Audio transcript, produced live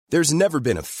There's never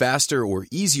been a faster or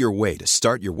easier way to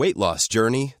start your weight loss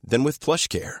journey than with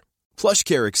PlushCare.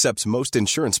 PlushCare accepts most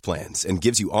insurance plans and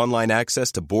gives you online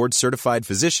access to board-certified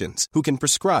physicians who can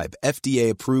prescribe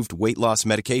FDA-approved weight loss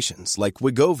medications like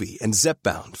Wegovy and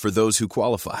Zepbound for those who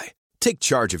qualify. Take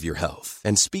charge of your health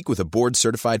and speak with a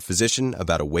board-certified physician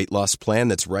about a weight loss plan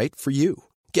that's right for you.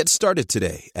 Get started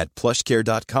today at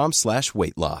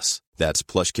plushcare.com/weight-loss. That's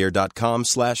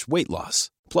plushcare.com/weight-loss.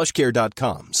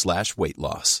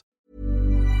 plushcare.com/weight-loss.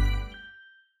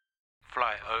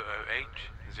 Flight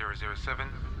 007,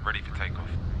 ready for takeoff.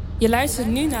 Je luistert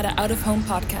nu naar de Out of Home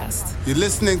podcast. You're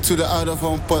listening to the Out of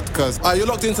Home podcast. You're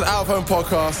locked into the Out of Home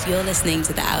podcast. You're listening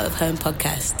to the Out of Home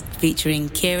podcast, featuring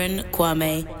Kieran,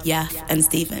 Kwame, Yaf, and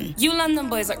Stephen. You London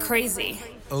boys are crazy.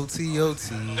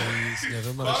 OTs,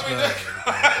 never much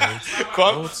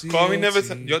Kwame never...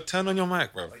 turn on your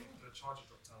mic, bro.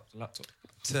 laptop.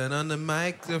 Turn on the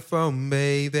microphone,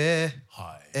 baby.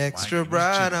 Hi. Extra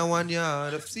bright, I want y'all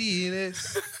to see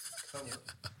this.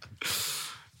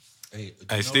 Hey,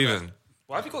 Stephen.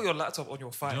 Why have you got your laptop on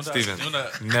your phone? Stephen,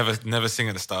 never sing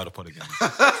at the start of the pod again.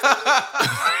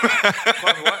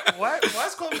 why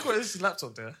has Kwame got his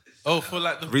laptop there? Oh, for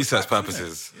like the research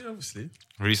purposes. Yeah, obviously.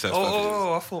 Research purposes.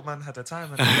 Oh, I thought man had the time.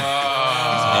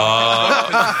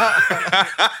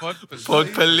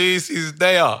 Pod police is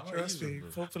there. Trust me,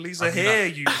 pod police are here.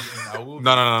 You. No.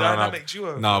 Dynamic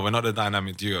duo. No, we're not the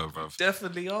dynamic duo, bro.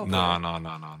 Definitely are.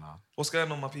 No. What's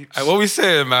going on, my peeps? Hey, what we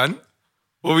saying, man?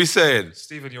 What we saying?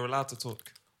 Stephen, you're allowed to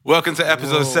talk. Welcome to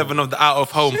episode 7 of the Out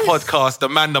of Home podcast. The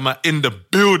man them are in the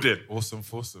building. Awesome.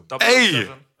 Hey!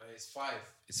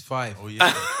 It's 5. Oh,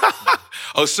 yeah.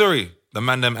 Oh, sorry. The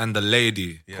man them and the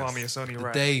lady. Yes. Kwame, it's only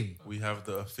right. Dame. We have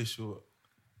the official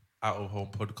Out of Home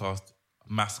podcast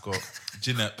mascot,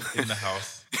 Jinep, in the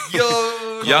house.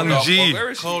 Yo! Young G.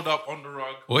 Where is she? Curled up on the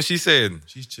rug. What's she saying?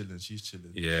 She's chilling. Yeah, She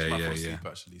might yeah, fall yeah. asleep,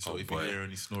 actually. So if boy. you hear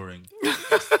any snoring,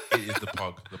 it is the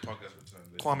pug. The pug has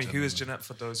returned. Kwame, who is Jeanette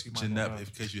for those who might not know? Jeanette, in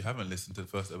case you haven't listened to the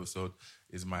first episode,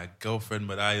 is my girlfriend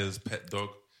Mariah's pet dog.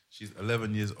 She's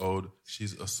 11 years old.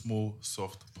 She's a small,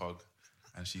 soft pug.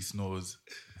 And she snores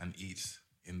and eats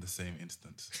in the same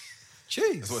instance.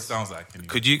 Jeez. That's what it sounds like. Anyway.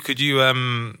 Could you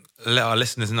let our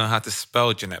listeners know how to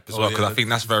spell Jeanette as well? Because I think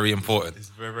that's very important. It's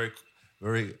a very, very,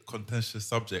 very contentious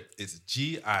subject. It's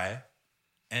GINEP.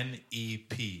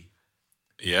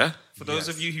 Yeah? For those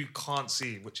of you who can't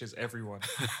see, which is everyone,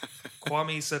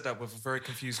 Kwame said that with a very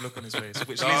confused look on his face,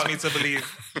 which leads me to believe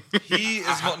he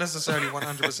is not necessarily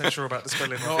 100% sure about the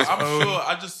spelling of his own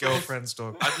girlfriend's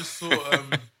dog. I just saw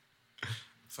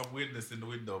some weirdness in the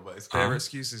window, but it's There are cool.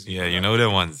 excuses. Yeah, you know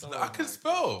them ones. I can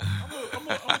spell. I'm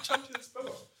a champion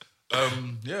speller.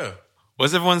 Yeah.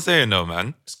 What's everyone saying though,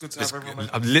 man? It's good to have everyone.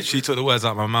 I've literally took the words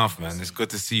out of my mouth, man. It's good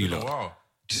to see you, Oh, lot. wow.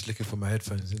 Just looking for my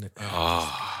headphones, isn't it?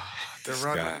 The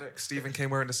round guy. up next, Stephen came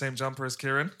wearing the same jumper as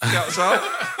Kieran. Shouts out.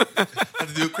 Had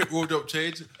to do a quick wardrobe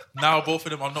change. Now both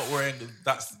of them are not wearing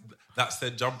that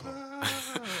said jumper.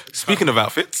 Speaking of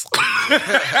outfits,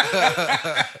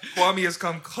 Kwame has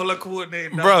come colour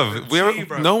coordinated. bro,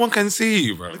 no one can see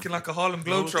you, bro. Looking like a Harlem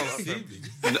Globetrotter.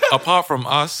 Apart from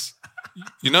us,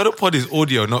 you know the pod is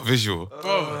audio, not visual.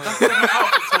 Bro, that's not my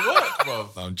outfit to work, bro.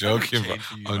 I'm joking, bro. change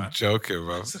for you, I'm man. joking,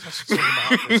 bro.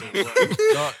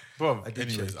 Bro,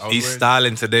 anyways, He's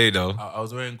styling today, though. I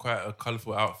was wearing quite a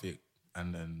colourful outfit,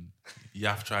 and then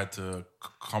Yaf tried to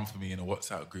come for me in a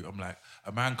WhatsApp group. I'm like,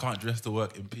 a man can't dress to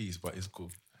work in peace, but it's cool.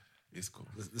 It's cool.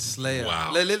 The Slayer.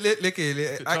 Wow. Look at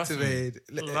it. Activated.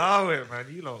 Allow it, man.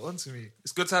 You lot onto me.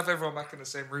 It's good to have everyone back in the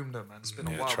same room, though, man. It's been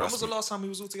a while. When trust was the me. last time we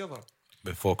was all together?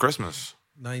 Before Christmas,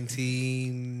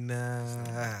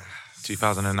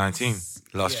 2019,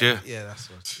 last year. Yeah, that's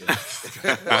what.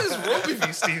 What is wrong with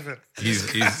you, Stephen?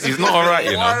 He's not all right,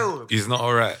 you know. Wild. He's not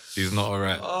all right.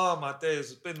 Oh, my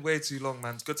days. It's been way too long,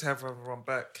 man. It's good to have everyone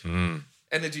back.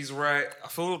 Energy's right. I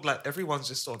feel like everyone's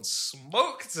just on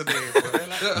smoke today, bro. Like,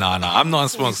 No, I'm not on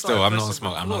smoke still. I'm not on pressing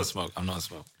smoke. record. I'm not on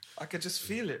smoke. I could just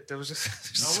feel it. There was just...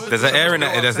 There's an air in no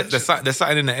it. There's attention.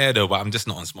 something in the air though, but I'm just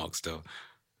not on smoke still.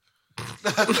 Why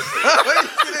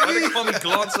did Kwame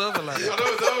glance over like that? I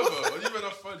know it's over. What do you mean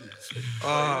I'm funny?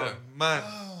 Oh, man.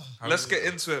 Let's get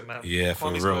into it, man. Yeah, for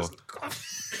Kwame's real. first-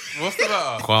 What's the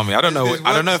matter? Kwame, I don't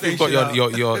know if you've got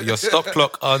your stop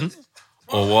clock on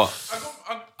or what.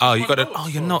 Oh, you got it. Oh,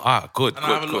 you're not. Good, And I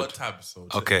have a lot good. of tabs. So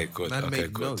Okay, good. Man Okay,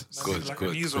 made good. notes. Good, like a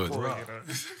good, news good. reporter, you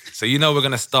know? So you know we're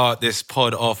gonna start this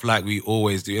pod off like we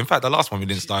always do. In fact, the last one we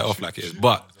didn't start off like it is,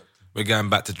 but we're going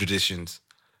back to traditions.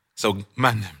 So,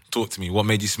 man, talk to me. What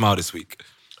made you smile this week?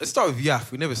 Let's start with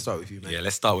Yaf. We never start with you, man. Yeah,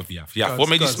 let's start with Yaf. Yaf, Go what on,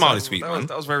 made you go on, smile so this week, That man?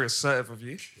 was very assertive of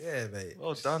you. Yeah, mate.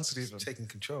 Well done, Stephen. Taking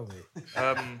control, mate.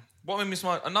 What made me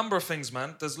smile? A number of things,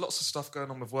 man. There's lots of stuff going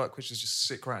on with work, which is just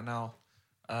sick right now.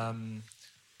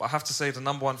 But I have to say the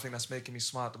number one thing that's making me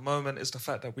smile at the moment is the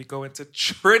fact that we go into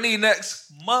Trini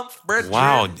next month, brethren.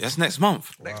 Wow, that's next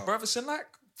month. Next month, it's in like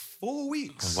 4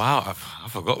 weeks. Wow, I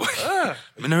forgot.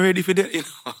 I'm not ready for that.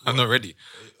 I'm not ready.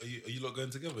 Are you lot going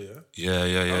together, yeah?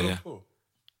 Yeah. Cool.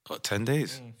 What, 10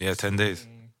 days? Yeah, 10 days.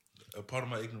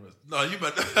 Pardon my ignorance. No, you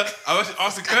man. I'm actually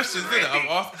asking questions, innit? I'm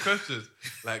asking questions.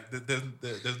 Like,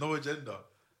 there's no agenda.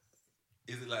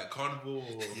 Is it like carnival?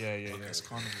 Or... Yeah, it's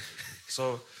carnival.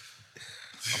 So...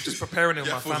 I'm just preparing it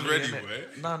with my family. Ready,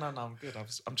 innit? No, I'm good.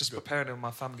 I'm just preparing it with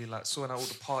my family, like sorting out all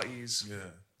the parties,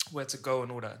 where to go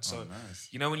and all that. So, nice.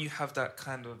 You know when you have that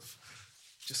kind of,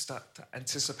 just that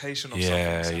anticipation of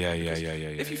Yeah. something.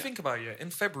 If you think about it,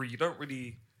 in February, you don't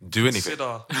really do anything.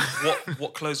 Consider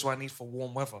what clothes do I need for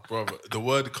warm weather. Bro, the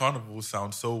word carnival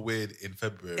sounds so weird in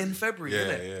February.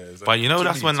 Innit? Like, but you know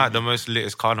that's when like the most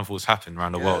latest carnivals happen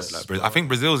around the world. Like I think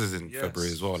Brazil's is in Yes.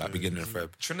 February as well, like beginning of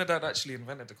Feb. Trinidad actually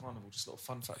invented the carnival. Just a little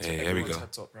fun fact. Yeah, here we go.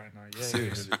 Head top right now. Yeah,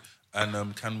 seriously.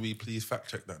 And can we please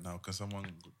fact check that now? Can someone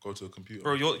go to a computer?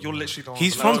 Bro, you're literally the one.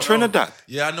 He's from Trinidad.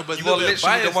 Yeah, I know, but you are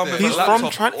literally the one with He's a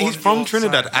laptop from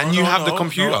Trinidad, side. and you have the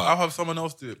computer. No, I'll have someone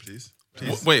else do it, please.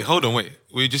 Wait, hold on, wait.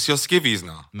 We're just your skivvies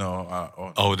now.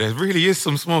 No. Oh, there really is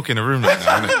some smoke in the room right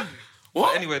now, isn't it?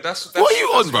 What? Anyway, that's what are you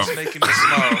on, bro? What's making me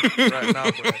smile right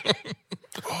now, bro.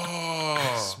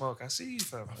 Oh, Smoke. I see you,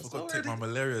 fam. I forgot to take my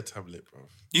malaria tablet, bro.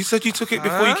 You said you took it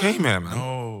before you came here, man.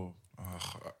 No.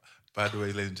 By the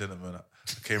way, ladies and gentlemen, I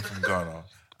came from Ghana.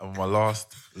 And my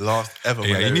last ever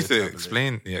malaria you need to tablet.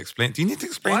 explain. Yeah, explain. Do you need to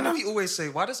explain Why that? do we always say?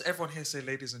 Why does everyone here say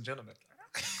ladies and gentlemen?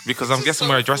 Because I'm guessing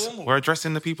we're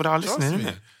addressing the people that are listening, isn't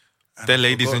it? They're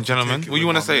ladies and gentlemen. What do you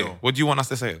want to say? What do you want us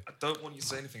to say? I don't want you to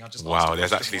say anything. I just wow.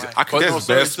 There's actually why.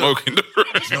 there's smoke in the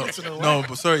room. No,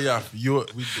 but sorry, yeah,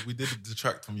 we did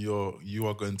detract from you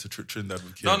are going to Trinidad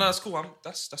with Kieran. No, that's cool.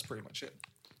 That's pretty much it.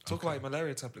 Talk about your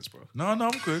malaria tablets, bro. No,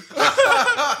 I'm good.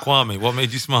 Kwame, what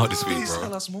made you smile this week, Please tell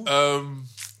bro? us more.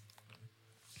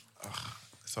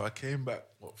 So I came back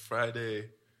Friday.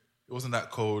 It wasn't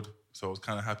that cold, so I was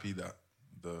kind of happy that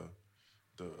the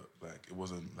like it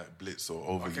wasn't like blitz or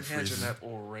overly I can hear freezing. Jeanette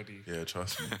already. Yeah,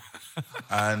 trust me.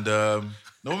 And no,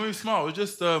 maybe smart. It was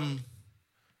just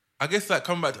I guess like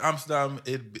coming back to Amsterdam,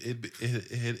 it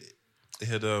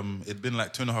had been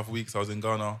like 2.5 weeks I was in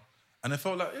Ghana, and it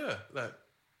felt like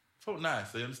felt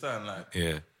nice. You understand? Like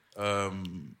I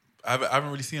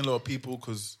haven't really seen a lot of people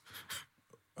because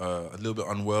a little bit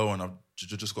unwell, and I've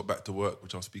just got back to work,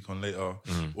 which I'll speak on later.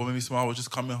 What made me smile was just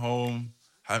coming home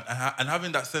and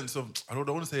having that sense of, I don't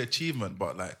want to say achievement,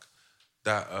 but like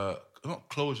that not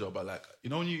closure, but like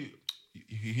when you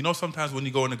sometimes when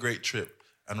you go on a great trip,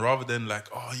 and rather than like,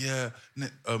 oh yeah,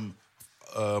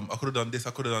 I could have done this,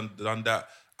 I could have done that,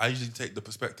 I usually take the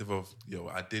perspective of,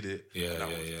 I did it. That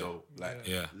was dope. Like,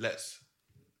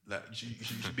 you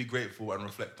should be grateful and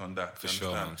reflect on that. For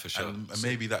sure, man, for sure. And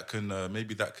maybe that can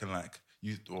like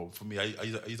use, or for me, I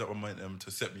use that momentum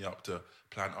to set me up to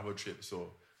plan other trips.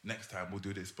 Or next time we'll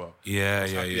do this. But I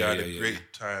had a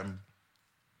great time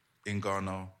in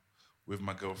Ghana with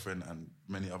my girlfriend and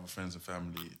many other friends and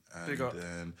family. And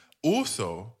then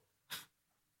also,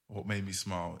 what made me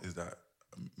smile is that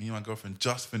me and my girlfriend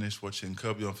just finished watching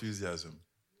Curb Your Enthusiasm.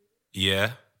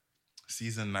 Yeah.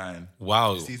 Season 9.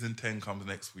 Wow. Season 10 comes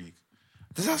next week.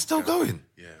 Is that still going?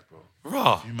 Yeah, bro.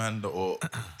 Raw. If you man, or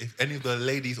if any of the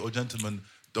ladies or gentlemen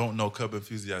don't know Curb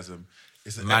Enthusiasm,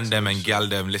 it's an man them excellent and show. gal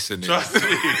them listening. Trust me.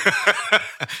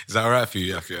 Is that all right for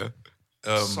you, Yafia?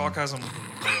 Sarcasm.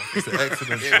 It's an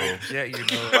excellent show. Yeah, you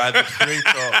know. By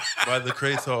the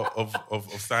creator of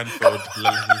Seinfeld.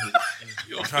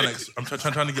 I'm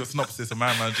trying to give a synopsis. A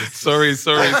man just. Sorry.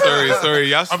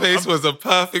 Yaf's face was a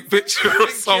perfect picture of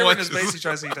someone. Kieran is basically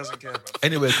trying to say he doesn't care about.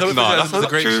 Anyway, Curb No, Enthusiasm that's is a not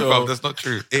great true, show. bro. That's not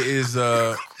true. It is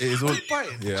all.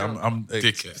 Yeah, I'm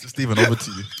Dickhead. Stephen, over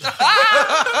to you.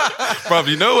 Bruv,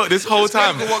 you know what? This whole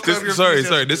time,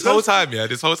 sorry. this whole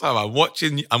time, I'm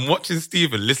watching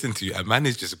Steven listen to you, and man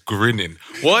is just grinning.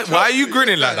 What? Why are you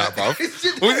grinning like that, bruv?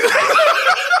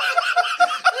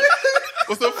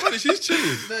 What's so funny? She's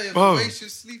chilling. Bro,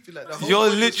 She's sleeping like that. you're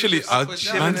literally,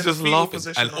 man's in just fetal laughing.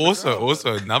 position And on the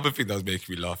also another thing that was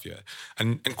making me laugh,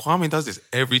 and Kwame does this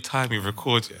every time he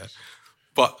records,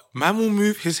 but man will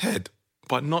move his head,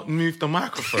 but not move the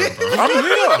microphone, bro. I'm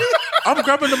here. I'm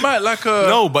grabbing the mic like a...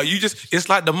 No, but it's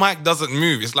like the mic doesn't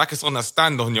move. It's like it's on a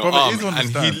stand on your Bro, it arm. is on the And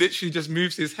he stand. literally just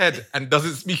moves his head and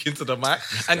doesn't speak into the mic.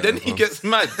 And then he gets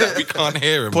mad that we can't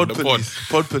hear him Pod on the pod. police.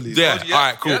 Pod police. Yeah, all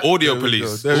right, cool. Audio There we go,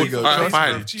 police. there we go. All right, Trust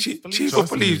fine. me. Chief of Trust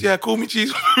police. me. Yeah, call me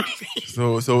chief of police.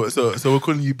 So we're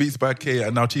calling you Beats by K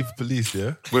and now Chief of Police,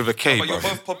 yeah? With a K, But bro. you're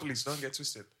both pop police, don't get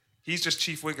twisted. He's just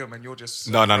Chief Wiggum and you're just...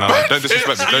 No. Don't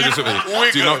disrespect me. Don't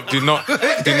disrespect me.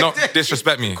 Do not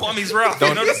disrespect me. Kwame's rough. Don't,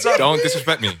 You know the song? don't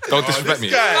disrespect me. Don't disrespect me.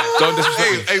 guy. Don't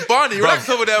disrespect me. Hey, Barney, Bruv, relax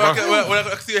over there bruv. when I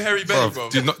can see a hairy belly, bro.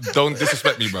 Don't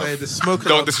disrespect me, bro. Hey, the smoke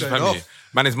Don't alarm's disrespect going me. off.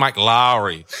 Man is Mike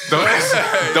Lowry.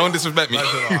 Don't disrespect me.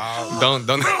 don't.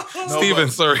 Steven,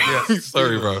 sorry.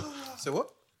 Sorry, bro. So what?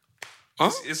 Huh?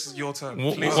 It's your turn.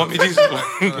 What Please.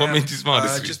 made you smile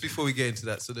this week? Just before we get into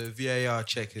that, so the VAR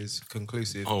check is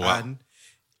conclusive. Oh, wow. And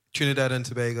Trinidad and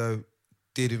Tobago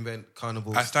did invent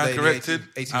carnivals. I stand late in the corrected.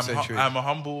 18th century. I'm a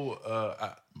humble...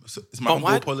 it's my humble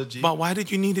apology. But why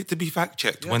did you need it to be fact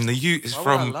checked when the youth is Why would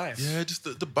I from? lie? Yeah,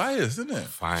 just the bias, isn't it?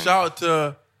 Fine. Shout out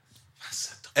to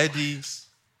Eddie.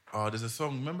 Oh, there's a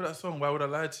song. Remember that song? Why Would I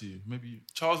Lie to You? Maybe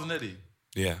Charles and Eddie.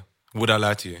 Yeah. Would I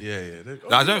lie to you? Yeah.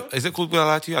 I don't. Is it called Would I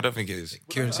Lie to You? I don't think it is.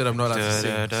 Kieran said I'm not allowed to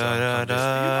sing. so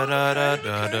I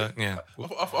can't Yeah.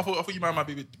 I thought you might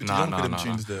be a bit too Nah, young nah, for them nah,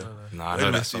 tunes there. Nah, I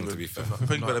know that song to be fair. I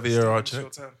think about the VAR It's your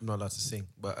check. turn. I'm not allowed to sing.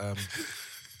 But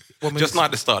what Just makes- not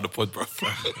at the start of the pod, bro.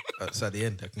 It's at the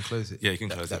end. I can close it. Yeah, you can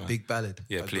close it, That man. big ballad.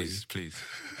 Yeah, I got please. you.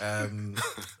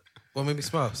 What made me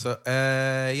smile? So,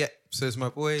 so it's my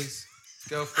boy's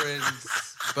girlfriend's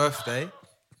birthday.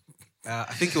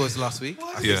 I think it was last week.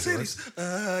 Yeah.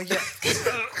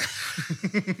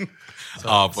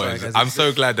 Oh, sorry, boys. guys. I'm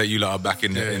so glad that you lot are back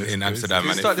in Amsterdam,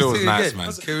 man. It Start this feels thing nice, again.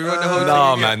 man. Can we run the whole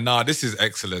Nah, thing again? man. This is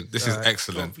excellent. This is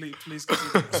excellent. Please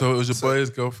continue. So it was your boy's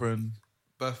girlfriend.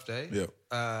 Birthday.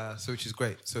 Yeah. So which is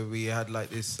great. So we had like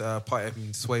this party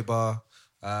in Sway Bar.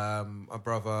 My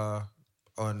brother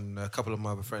and a couple of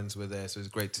my other friends were there, so it was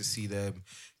great to see them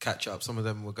catch up. Some of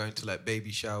them were going to like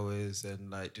baby showers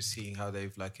and like just seeing how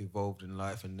they've like evolved in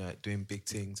life and doing big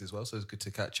things as well. So it was good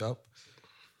to catch up.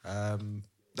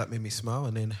 That made me smile,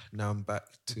 and then now I'm back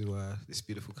to this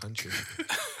beautiful country.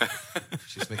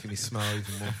 She's making me smile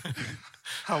even more.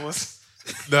 How was...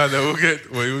 No, we'll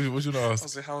get... Wait, what you want to I ask?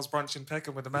 was like, how was brunch in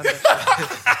Peckham with the man?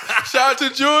 Shout out to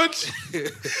George.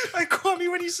 Like,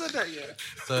 Kwame, when you said that, yeah.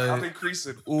 So- I've been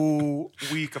creasing all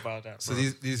week about that. So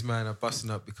these men are busting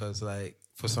up because like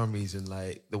for some reason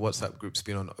like the WhatsApp group's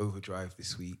been on overdrive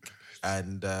this week,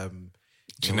 and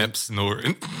Jeanette's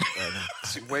snoring.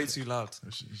 It's way too loud.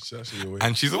 She's actually awake.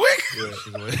 And she's awake.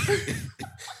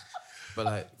 but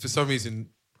like for some reason,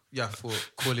 for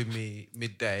calling me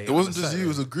midday. It wasn't just you, it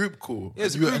was a group call. Yeah,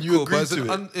 it's a You- group and you call, agreed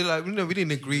but to it. like we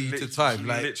didn't agree to time.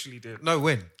 Like literally did. no,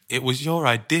 when? It was your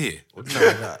idea.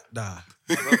 Nah.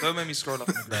 Don't make me scroll up.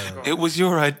 On the It was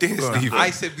your idea, Stephen. I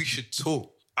said we should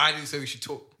talk. I didn't say we should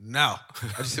talk now.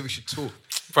 I just said we should talk.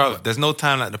 Bro, there's no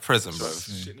time like the present, bro.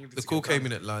 The call came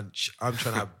in at lunch. I'm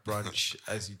trying to have brunch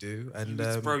as you do, and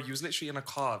Bro, you was literally in a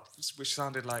car, which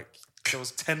sounded like there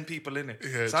was 10 people in it.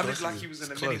 Yeah, sounded trust like me. he was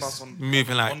in a Close. minibus on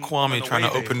Moving like on Kwame an trying to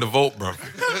away day. open the vault, bro.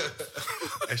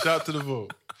 Hey, shout out to the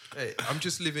vote. hey, I'm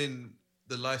just living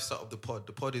the lifestyle of the pod.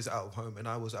 The pod is out of home, and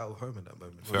I was out of home at that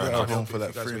moment. Fair We were enough. out of home for If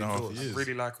like you guys 3.5 were indoors. years.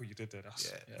 Really like what you did there. That's,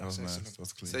 That was nice. excellent. That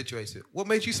was clean. Situated. What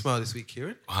made you smile this week,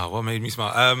 Kieran? Wow, what made me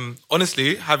smile?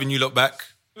 Honestly, having you look back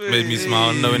made me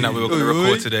smile, knowing that we were going to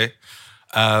record today.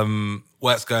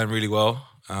 Work's going really well.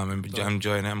 I'm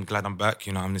enjoying it. I'm glad I'm back,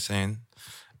 you know what I'm saying?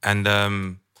 And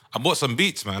I bought some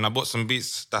beats, man. I bought some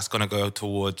beats that's going to go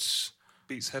towards...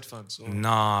 Beats headphones. Or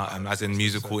as in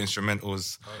musical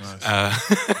instrumentals.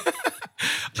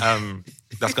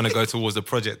 That's going to go towards the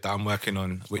project that I'm working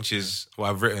on, which is what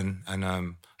I've written.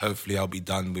 And hopefully I'll be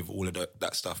done with all of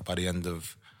that stuff by the end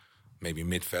of maybe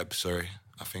mid-Feb,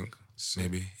 I think.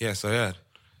 Maybe. Yeah, so yeah.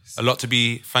 A lot to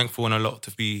be thankful and a lot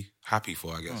to be happy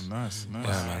for, I guess. Oh, nice. Yeah,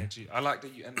 man. I like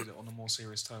that you ended it on a more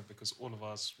serious tone because all of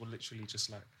us were literally just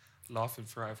like laughing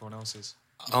throughout everyone else's.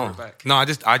 You brought it back. No, I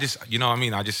just, you know what I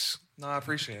mean? No, I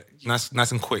appreciate it. Nice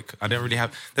and quick. I don't really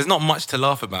have, there's not much to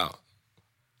laugh about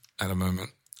at the moment.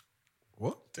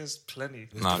 There's plenty.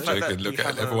 No, I'm The fact joking. that Look we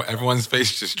at have a- everyone's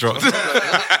face just dropped.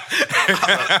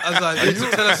 I was like, you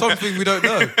tell us something we don't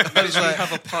know. I was literally like,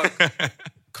 have a pug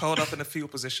curled up in a fetal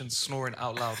position, snoring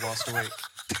out loud whilst awake.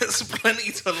 There's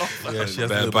plenty to laugh at. Yeah, she has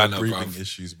Bare a little bit of banner, breathing bruv.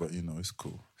 issues, but you know, it's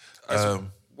cool.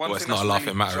 One Well, it's thing not a that's laughing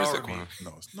really matter, is it, jarring me- Kwame?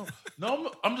 No, it's not.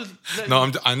 No, I'm just...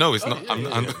 No, I know it's not.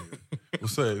 I'm, Well,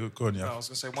 sorry, go on, No, I yeah. was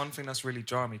going to say one thing that's really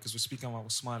jarring me because we're speaking about we're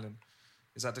smiling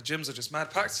is that the gyms are just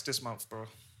mad packed this month, bro.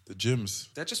 The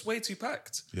gyms. They're just way too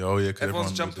packed. Yeah, oh yeah.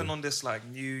 Everyone's jumping on this like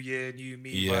new year, new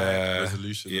me Yeah.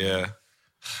 resolution. Yeah.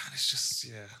 And it's just,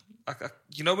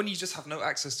 you know when you just have no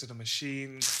access to the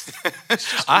machines?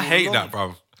 It's just I all hate long. that,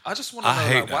 bro. I just want to know, I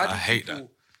hate like, why that. do I hate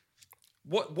people...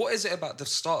 What is it about the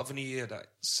start of a new year that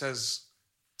says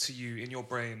to you in your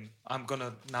brain, I'm going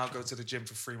to now go to the gym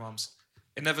for 3 months?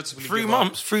 Inevitably 3 give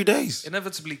months, up, 3 days.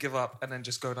 inevitably give up and then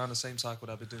just go down the same cycle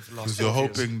that I've been doing for the last Because 12 you're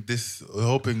years.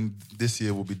 hoping this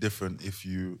year will be different if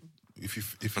you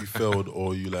failed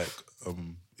or you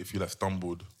if you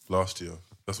stumbled last year.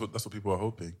 That's what people are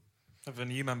hoping. Have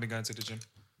any of you man been going to the gym?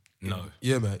 No.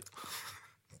 Yeah, mate.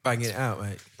 Bang it out,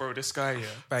 mate. Bro, this guy,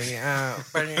 Bang it out.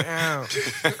 Bang it out.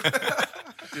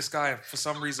 this guy for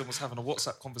some reason was having a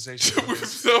WhatsApp conversation with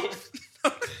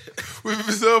with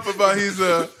himself about his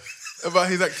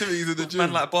activities in the gym.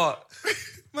 man like Bart.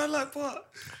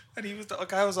 And the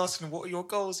guy was asking him, what are your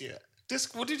goals yet?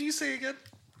 What did you say again?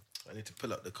 I need to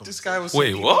pull up the conversation. This guy was Wait,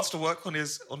 saying he what? wants to work on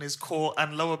his core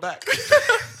and lower back.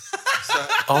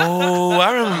 Oh,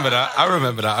 I remember that.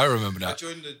 I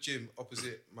joined the gym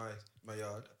opposite my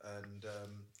yard, and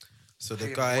so the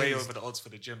guy way over the odds for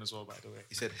the gym as well, by the way.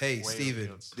 he said, "Hey, Way Stephen, over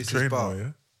the odds. this Trainer, is Bart.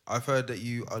 yeah? I've heard that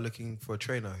you are looking for a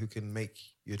trainer who can make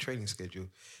your training schedule.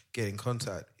 Get in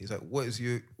contact." He's like, what is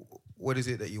it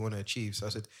that you want to achieve? So I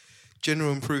said,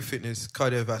 general improved fitness,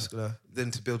 cardiovascular,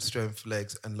 then to build strength,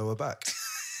 legs and lower back,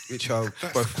 which are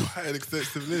both Quite an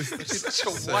extensive list. It's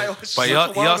such a wild... But he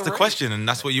asked the question, and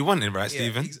that's what you wanted, right,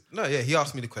 Stephen? He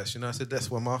asked me the question. I said,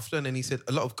 that's what I'm after. And then he said,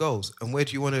 a lot of goals. And where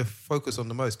do you want to focus on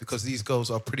the most? Because these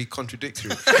goals are pretty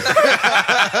contradictory.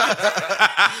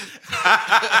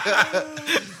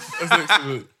 That's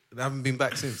excellent. I haven't been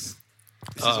back since.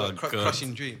 This Oh, is God.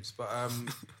 crushing dreams. But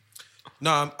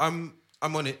no, I'm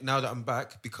on it now that I'm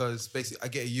back because basically I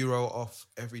get €1 off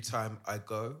every time I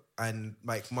go. And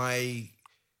like my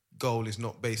goal is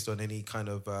not based on any kind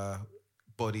of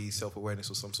body self-awareness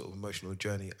or some sort of emotional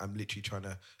journey. I'm literally trying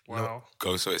to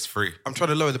Go, so it's free. I'm trying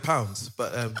to lower the pounds,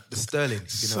 but the sterling. You know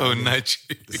So what I mean?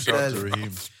 Nigerian.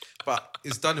 Sterling. But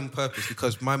it's done on purpose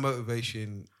because my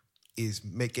motivation is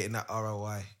getting that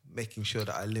ROI, making sure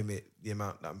that I limit the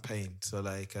amount that I'm paying. So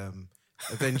like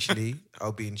eventually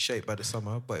I'll be in shape by the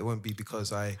summer, but it won't be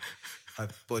because I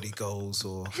have body goals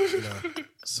or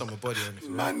summer body or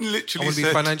anything. Man I literally want to be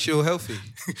said, financially healthy.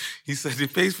 he said he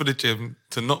pays for the gym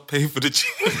to not pay for the gym.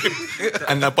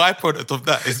 And the byproduct of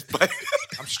that is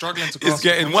I'm struggling to is grasp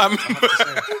getting the wham. concept, I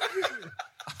have to say.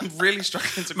 I'm really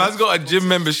struggling to Man's grasp got a the gym concept.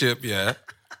 membership, yeah.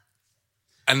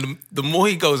 And the more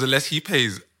he goes, the less he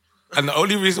pays. And the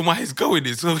only reason why he's going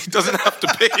is so he doesn't have to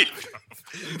pay.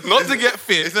 Not to get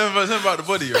fit. It's never about the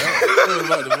body, right? It's never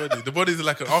about the body. The body's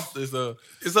like an after. It's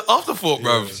an afterthought,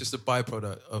 bro. It's just a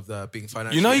byproduct of being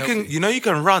financially You know healthy. you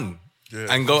can run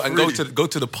and go free.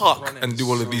 to the park Running and do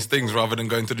all is of these so things rather than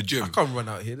going to the gym. I can't run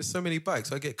out here. There's so many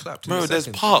bikes. I get clapped. in Bro, a there's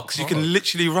second. parks. You can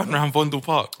literally run around Vondel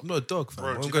Park. I'm not a dog, fam.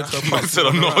 Bro, I'm do you going to a know- park. I said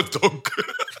I'm not a dog.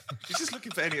 He's just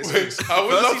looking for any excuse. I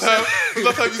would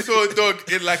love how you saw a dog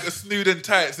in like a snood and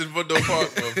tights in Vondel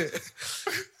Park, bro.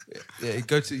 Yeah,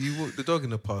 you walk the dog in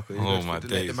the park. Or you Oh, go my to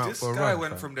let days. them out This for a guy run,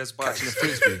 went fam. from this bike, Catching a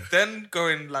frisbee. then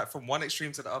going like from one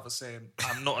extreme to the other, saying,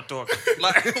 "I'm not a dog."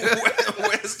 Like,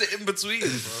 where's the in between,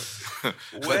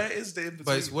 bro? Where is the in between?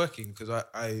 But it's working because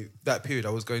I that period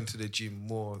I was going to the gym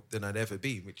more than I'd ever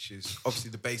been, which is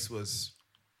obviously the base was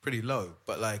pretty low,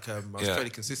 but like I was Yeah. fairly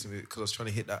consistent with it because I was trying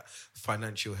to hit that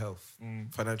financial health.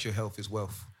 Financial health is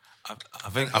wealth. I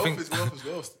think Health is wealth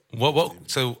as well.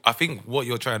 so I think what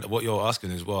you're asking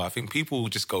as well, I think people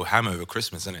just go ham over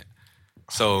Christmas, innit?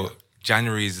 So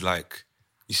January is like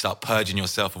you start purging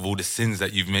yourself of all the sins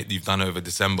that you've done over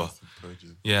December.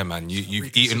 Yeah, man.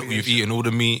 You've eaten all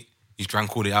the meat, you've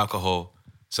drank all the alcohol.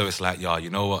 So it's like, yeah, you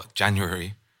know what?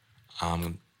 January.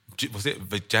 Was it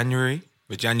the January?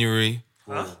 The January.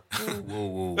 Huh?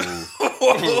 Whoa.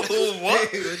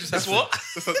 What? That's what?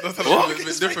 That's a little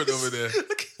bit different over there.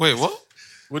 Wait, what?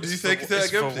 What did you say? Say that It's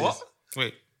again, for please. what?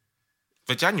 Wait.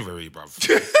 The January, bruv.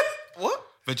 What?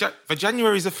 The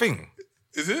January's a thing.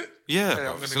 Is it? Yeah, I'm bro.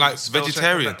 gonna It's like spell check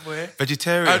vegetarian. on that way.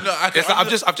 Vegetarian. I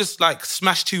I've just like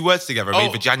smashed two words together and made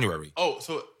Oh. the January. Oh,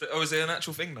 so Oh, is it an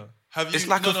actual thing though? have you? It's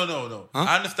like no.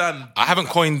 I understand. I haven't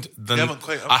coined the. You haven't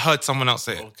coined- I heard someone else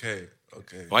say it.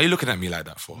 Okay. Why are you looking at me like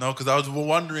that for? No, because I was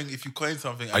wondering if you coined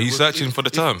something. Are you searching for the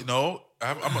term? No,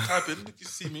 I'm not typing. You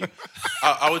see me.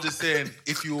 I was just saying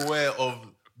if you're aware of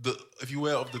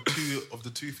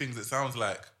the two things it sounds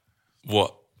like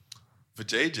What? for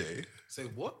JJ Say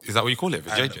what? Is that what you call it? and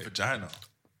Vajayjay? vagina.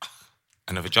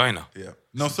 And a vagina? Yeah.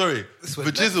 No, sorry. went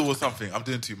Vajizzle or something. I'm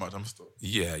doing too much. I'm stopped.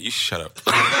 Yeah, you shut up.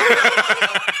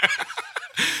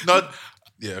 No,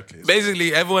 Yeah, okay.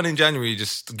 Basically, everyone in January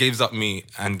just gives up meat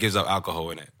and gives up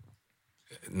alcohol in it.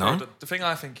 No? Bro, the thing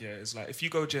I think is like, if you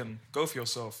go gym, go for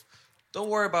yourself. Don't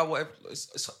worry about whatever.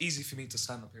 It's easy for me to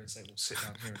stand up here and say, well, sit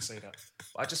down here and say that.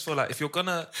 But I just feel like if you're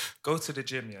gonna go to the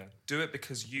gym, do it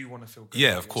because you want to feel good.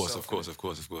 Yeah, about of course.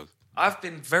 yourself. I've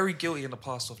been very guilty in the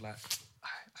past of like, I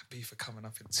beef for coming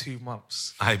up in 2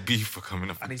 months. I beef for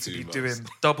coming up. I need to be 2 months. doing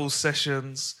double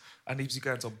sessions. I need to be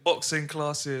going to boxing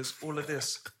classes. All of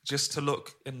this just to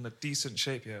look in a decent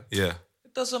shape. Yeah.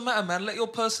 It doesn't matter, man. Let your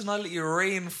personality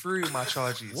rain through, my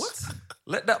charges. What?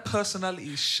 Let that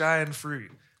personality shine through.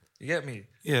 You get me?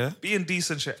 Yeah. Be in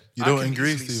decent shape. You don't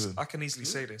agree, Stephen? I can easily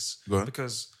say this Go on.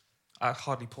 because I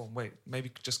hardly put on weight.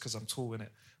 Maybe just because I'm tall in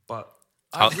it. But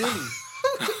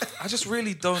I just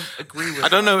really don't agree with I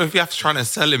don't know if Yaf's trying to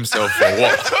sell himself or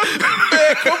what.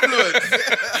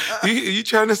 Are you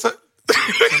trying to sell...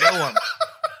 To no one.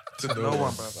 To no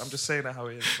one, bro. I'm just saying it how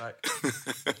it is. Like,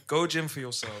 go gym for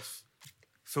yourself.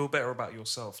 Feel better about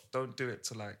yourself. Don't do it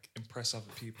to like impress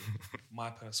other people.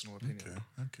 My personal opinion.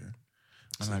 Okay.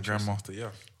 And like Grandmaster, yeah.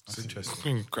 It's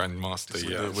interesting.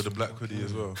 Grandmaster, With the black hoodie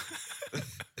as well.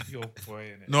 Your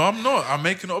boy in it. No, I'm not. I'm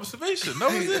making an observation.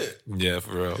 That was it. Yeah,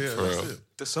 for real. Yeah, for that's real. it.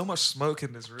 There's so much smoke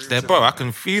in this room. There, bro, I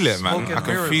can feel it, man. Smoke and I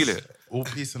can mirrors. feel it. All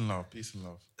peace and love. Peace and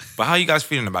love. But how are you guys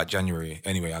feeling about January?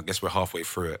 Anyway, I guess we're halfway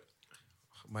through it.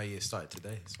 My year started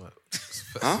today. It's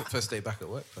first day back at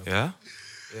work. Bro. Yeah?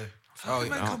 Yeah. How can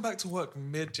man come back to work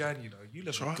mid-Jan, you know? You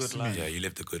live a good life. Yeah, you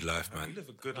lived a good life, man. You live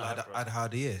a good I life, had, bro. I had a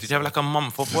hard year. Did you have like a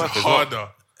month off work as well?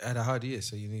 I had a hard year,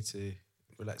 so you need to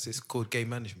relax. It's called game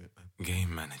management, man.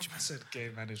 Game I management. said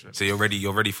game management. So you're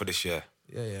ready for this year?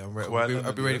 Yeah, I'm ready. Quite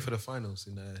I'll be ready for the finals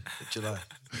in July.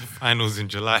 Finals in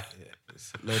July. Yeah,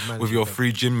 it's load management. With your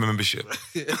free gym membership.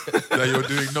 That you're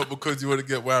doing not because you want to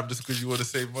get wham, just because you want to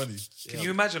save money. Can you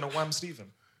imagine a Wham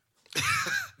Stephen?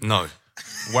 No.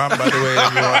 Wham, by the way,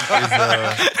 everyone, is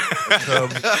a term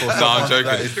for No, I'm someone joking.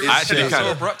 that is I actually so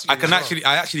can. abrupt to I you can as actually,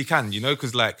 I actually can. You know,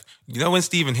 because like, you know, when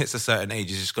Stephen hits a certain age,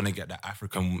 he's just gonna get that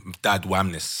African dad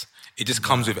whamness. It just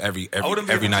comes with every I wouldn't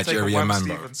be able to take a Nigerian Wham man,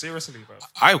 bro. Stephen seriously, bro.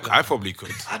 I probably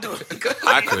could.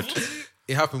 I could.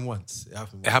 It happened once.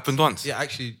 It happened once. Yeah,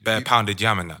 actually. Bare pounded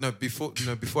jam and that. No, before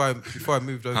I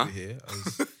moved over here, I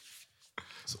was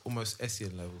almost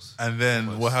SEN levels. And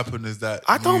then what happened is that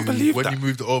I don't believe when that. you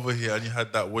moved over here and you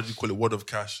had that, what do you call it, wad of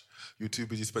cash, you were too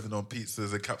busy spending on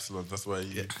pizzas and capsulons. That's why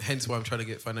you... Hence why I'm trying to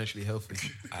get financially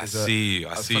healthy. I see.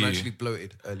 I was see. financially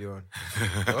bloated earlier on.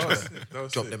 That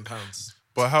was Drop sick. them pounds.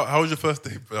 But how was your first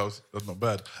day? That's not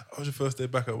bad. How was your first day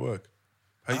back at work?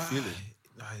 How you feeling?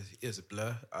 It was a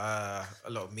blur. A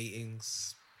lot of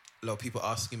meetings, a lot of people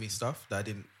asking me stuff that I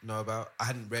didn't know about. I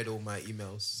hadn't read all my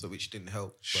emails, so which didn't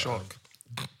help. But, Shock.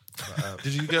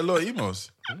 Did you get a lot of emails?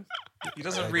 He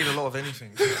doesn't read a lot of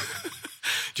anything. Do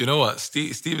you know what?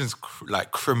 Steven's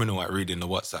like criminal at reading the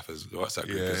WhatsApp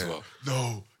group as well.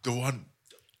 No, the one...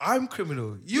 I'm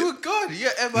criminal. You were good. You're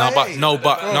MIA. No.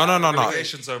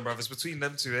 Relegation zone, bruv. It's between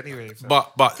them two anyway. fam.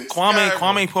 But guy,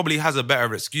 Kwame probably has a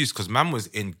better excuse because man was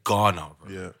in Ghana, bro.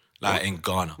 Yeah. Like in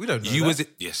Ghana. We don't know you that. was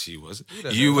Yes, you was.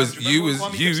 don't You know was. Remember You when was.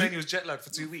 Kwame You. kept saying he was jet lagged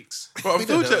for 2 weeks. But I'm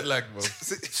still jet lagged, bro.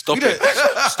 Stop it.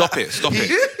 Stop it. Stop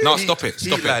it. No, stop it.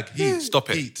 Stop Heat lag. it. Heat. Stop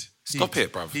it. Heat. Stop Heat.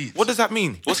 it, bro. Heat. What does that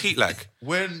mean? What's heat lag?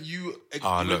 When you...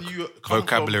 Ah, when look. you come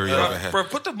Vocabulary from, over here. Bro,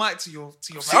 put the mic to your mouth.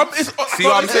 See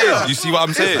what I'm saying? You see what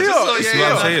I'm saying? here. You see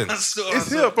what I'm saying?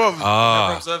 It's here, bro.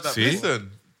 Ah, observed that see?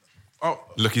 Listen. Oh,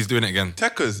 Look, he's doing it again.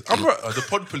 Techers. I'm the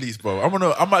pod police, bro.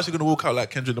 I'm actually gonna walk out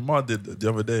like Kendrick Lamar did the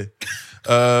other day.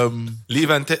 Leave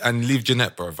and leave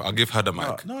Jeanette, bro. I'll give her the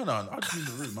mic. No. I'll be in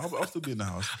the room. I'll still be in the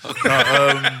house.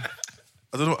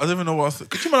 I don't even know what else.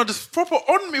 Could you man just proper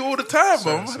on me all the time,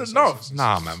 bro? I've had enough.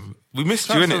 Nah, man. We missed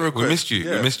you, Transfer innit? We request. missed you.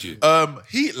 Yeah. We missed you.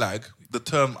 Heat lag, the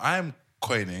term I'm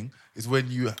coining, is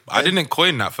when you... I didn't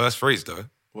coin that first phrase though.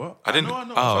 What? I didn't. I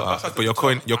know. Oh, but you're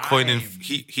coining I'm-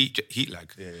 heat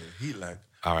lag. Yeah, heat lag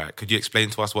All right. Could you explain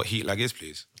to us what heat lag is,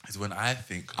 please? is when I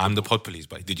think... I'm the pod police,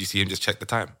 but did you see him just check the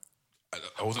time?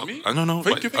 I wasn't me? I don't know.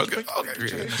 Thank you.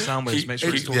 Okay. Sound waves, make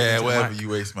sure he's talking Yeah, to the wherever mic. you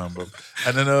waste, man, bro.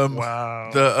 And then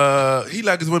Wow. the heat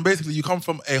lag is when basically you come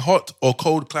from a hot or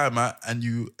cold climate and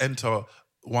you enter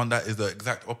one that is the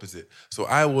exact opposite. So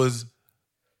I was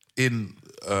in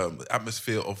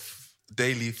atmosphere of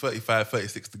daily 35,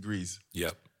 36 degrees.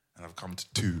 Yep. And I've come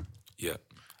to 2. Yep.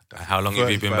 And how long have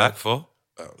you been 35. back for?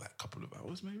 Like a couple of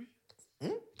hours, maybe?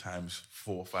 Times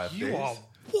 4 or 5 You days. are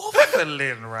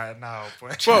waffling right now,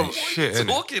 boy. Bro, what shit, are you innit?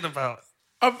 talking about?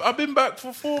 I've been back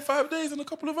for 4 or 5 days and a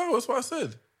couple of hours, what I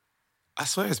said. I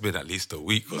swear it's been at least a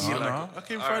week or so. No, I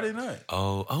came Friday night.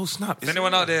 Oh, snap. If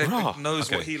anyone out there Raw.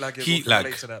 knows what heat lag is, Heat or can lag.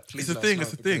 relate to that, please It's a let us thing, know,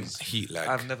 it's a thing. because Heat lag.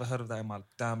 I've never heard of that in my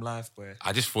damn life, boy.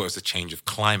 I just thought it was a change of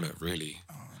climate, really.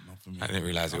 Not for me. I didn't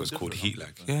realise it was called heat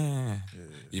lag. different. Yeah.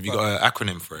 Have you got an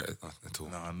acronym for it at all?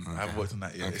 No, I haven't worked on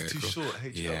that yet. Okay, It's too cool. short.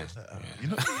 HL. Yeah, You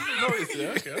know it's yeah.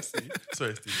 Okay, I see.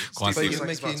 Sorry, Steve. Go on, Steve Steve. you're looks like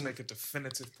he's about to making- make a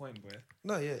definitive point, boy.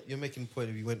 No, yeah, you're making the point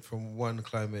of you went from one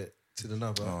climate to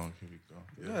another. Oh, here we go.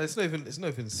 Yeah. No, it's not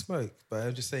even smoke. But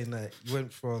I'm just saying that you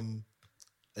went from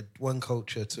one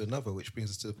culture to another, which brings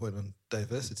us to the point on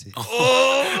diversity.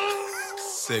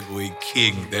 Segway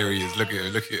king. There he is. Look at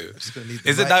him. Look at him. Just gonna leave the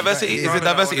Is it mic diversity? back Is here. it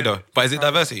diversity though? But is it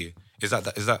diversity? Is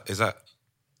that?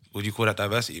 Would you call that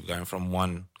diversity? Going from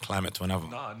one climate to another?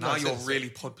 Nah, No, now it's you're a- really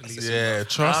pod policing. Yeah,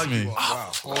 trust me.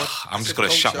 Wow. I'm It's just a gonna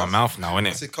shut my culture. mouth now, innit?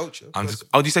 It's a culture. I'm just.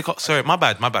 Oh, do you say? Sorry, my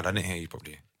bad. I didn't hear you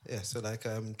properly. Yeah, so like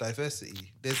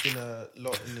diversity. There's been a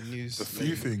lot in the news. A few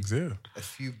lately. things, yeah. A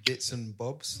few bits and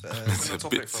bobs. It's been a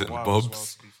topic Bits for a and while bobs. as well,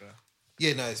 to be fair.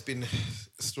 Yeah, no, it's been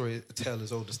a story, a tale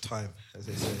as old as time, as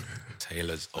they say.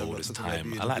 Taylor's I'm not oldest talking about time.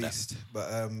 Beauty I and like the that. Beast.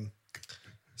 But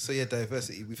so yeah,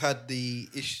 diversity. We've had the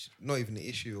issue, not even the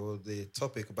issue or the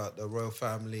topic about the royal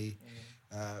family.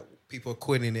 People are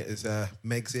coining it as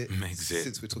Megxit, Megxit.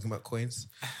 since we're talking about coins.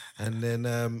 And then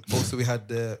also we had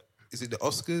the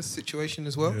Oscars situation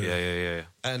as well? Yeah.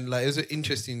 And like it was an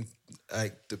interesting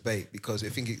debate because I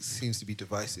think it seems to be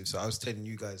divisive. So I was telling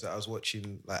you guys that I was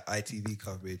watching like ITV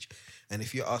coverage, and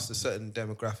if you asked a certain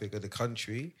demographic of the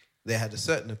country, they had a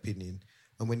certain opinion,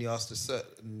 and when you asked a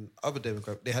certain other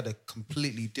demographic, they had a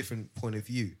completely different point of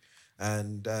view.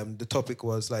 And the topic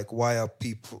was like, why are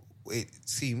people? It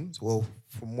seems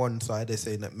from one side they're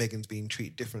saying that Meghan's being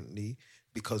treated differently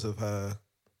because of her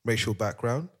racial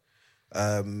background.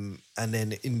 And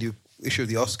then in the issue of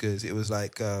the Oscars, it was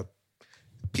like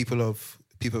people of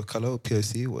color, or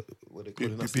POC, what they call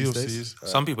it these days. POCs.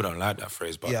 Some people don't like that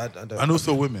phrase, but Yeah, I don't. And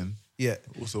also women. Yeah,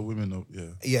 Also women, yeah.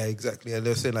 yeah, exactly. And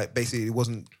they were saying like basically it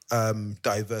wasn't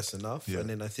diverse enough. Yeah. And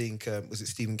then I think was it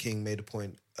Stephen King made a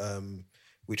point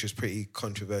which was pretty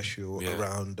controversial Yeah.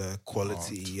 around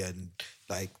quality and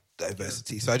like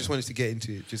diversity. So I just wanted to get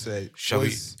into it. Just say, Shall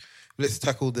we- let's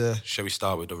tackle the shall we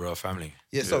start with the royal family?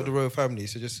 start with the royal family.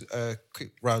 So just a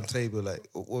quick round table. Like,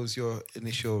 what was your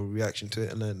initial reaction to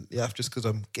it? And then just because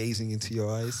I'm gazing into your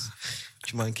eyes,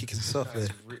 do you mind kicking us off there?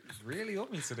 That's really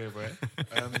on me today, boy.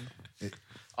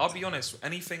 I'll be honest,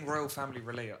 anything royal family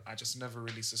related, I just never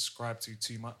really subscribe to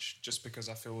too much, just because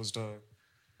I feel as though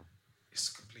it's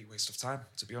a complete waste of time,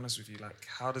 to be honest with you. Like,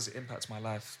 how does it impact my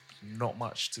life? Not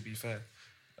much, to be fair.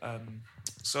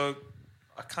 So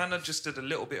I kind of just did a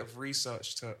little bit of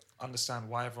research to understand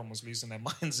why everyone was losing their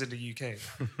minds in the UK.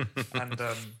 And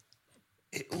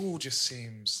it all just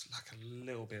seems like a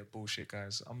little bit of bullshit,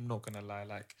 guys. I'm not going to lie.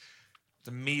 Like,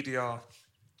 the media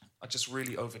are just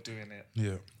really overdoing it.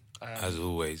 Yeah. As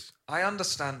always. I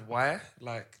understand why.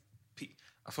 Like,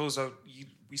 I feel as though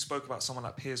we spoke about someone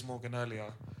like Piers Morgan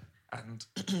earlier, and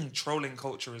trolling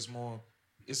culture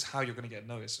is how you're going to get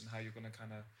noticed and how you're going to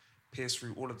kind of pierce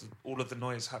through all of the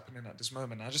noise happening at this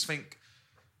moment. And I just think,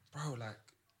 bro, like,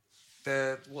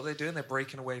 what they're doing, they're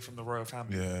breaking away from the royal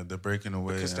family. Yeah, they're breaking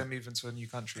away. Because they're moving to a new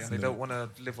country and they don't want to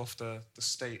live off the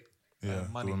state they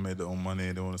money. want to make their own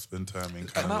money. They want to spend time in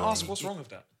Can Canada. I ask what's wrong with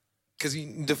that? Because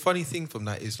the funny thing from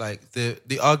that is like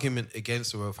the argument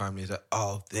against the royal family is that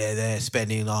they're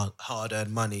spending on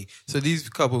hard-earned money. So these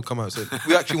couple come out and say,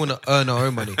 we actually want to earn our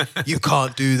own money. You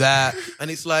can't do that. And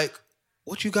it's like,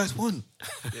 what do you guys want?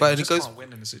 But you just can't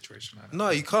win in a situation like that. No,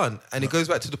 you can't. And it goes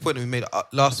back to the point that we made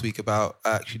last week about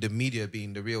actually the media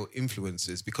being the real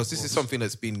influencers, because this is something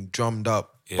that's been drummed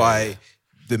up by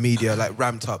the media, like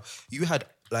ramped up. You had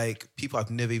like people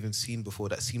I've never even seen before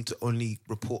that seem to only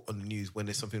report on the news when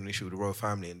there's something on the issue with the royal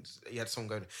family. And you had someone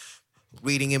going,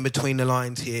 reading in between the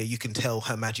lines here, you can tell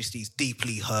Her Majesty's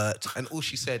deeply hurt. And all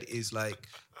she said is like,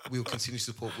 we'll continue to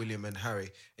support William and Harry.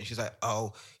 And she's like,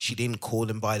 she didn't call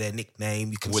them by their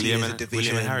nickname. You can see there's a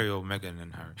division. William and Harry or Meghan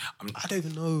and Harry? I don't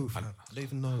even know. I don't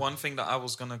even know. One thing that I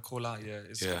was going to call out here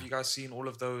is, have you guys seen all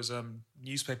of those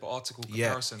newspaper article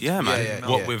comparisons? Yeah, man. Yeah,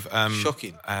 what yeah. with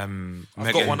Shocking.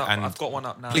 I've got one up. I've got one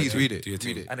up now. Please yeah. read it. Do your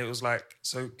thing. Read it. And it was like,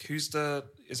 so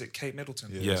is it Kate Middleton?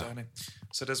 Yeah. Is that her name?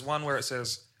 So there's one where it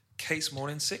says, Kate's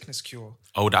morning sickness cure.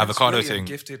 Oh, the Prince avocado William thing.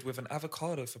 Gifted with an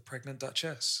avocado for pregnant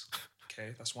Duchess.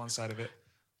 Okay, that's one side of it.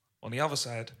 On the other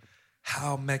side,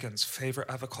 how Meghan's favourite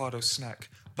avocado snack,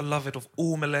 beloved of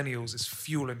all millennials, is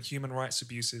fueling human rights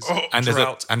abuses, And there's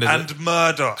drought, and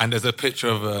murder. And there's a picture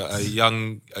of a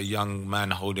young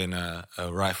man holding a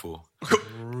rifle.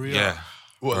 Really? Yeah.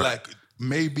 What, Right. like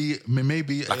maybe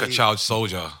like a child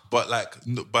soldier, but like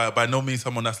by no means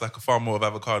someone that's like a farmer of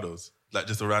avocados, like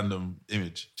just a random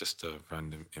image. Just a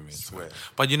random image. Swear.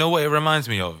 But you know what it reminds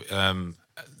me of?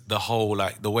 The whole,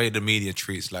 like, the way the media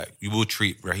treats, like, you will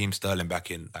treat Raheem Sterling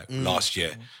back in like last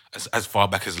year, as far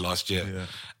back as last year. Yeah.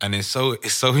 And it's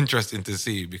so interesting to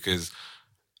see, because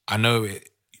I know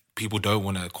people don't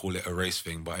want to call it a race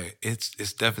thing, but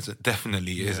it's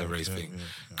definitely is a race thing.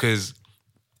 Because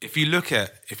if you look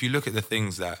at the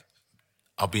things that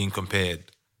are being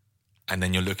compared, and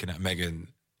then you're looking at Meghan,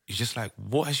 you're just like,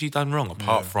 what has she done wrong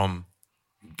apart from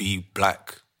be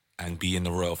black and be in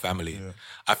the royal family? Yeah.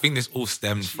 I think this all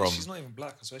stems from... She's not even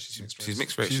black, I swear she's mixed race. She's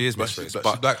mixed race, she is mixed race. She's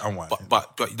black and white.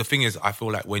 But the thing is, I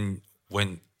feel like when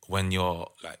you're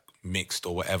like mixed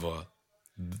or whatever,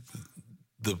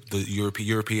 the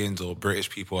Europeans or British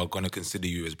people are going to consider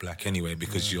you as black anyway,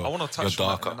 because you're darker. I want to touch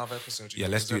on that in another episode. Yeah,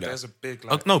 let's do that. There's a big...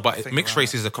 but mixed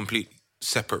race is a complete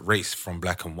separate race from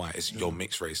black and white. It's your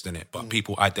mixed race, isn't it? But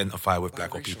people identify with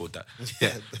black, or people that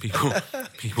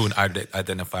people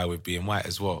identify with being white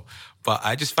as well. But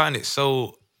I just find it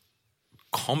so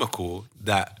comical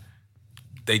that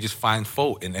they just find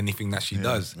fault in anything that she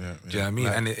does. Do you know what I mean?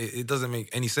 Right. And it doesn't make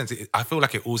any sense. I feel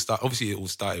like it all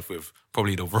started with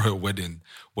probably the royal wedding,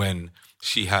 when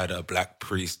she had a black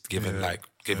priest giving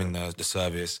the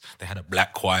service. They had a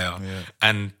black choir,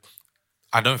 and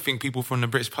I don't think people from the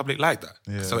British public like that.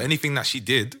 Yeah. So anything that she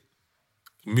did,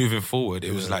 moving forward,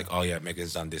 it was like, oh yeah,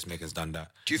 Meghan's done this, Meghan's done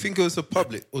that. Do you think it was the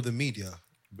public or the media?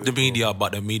 The media,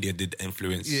 but the media did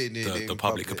influence the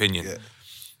public opinion. Yeah.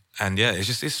 And yeah,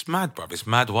 it's mad, bruv. It's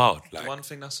mad wild. Like, one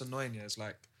thing that's annoying is,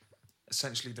 like,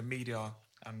 essentially the media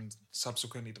and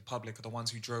subsequently the public are the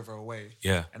ones who drove her away.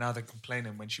 Yeah. And now they're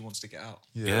complaining when she wants to get out.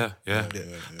 Yeah.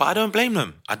 But I don't blame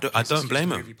them. I don't blame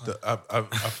them. I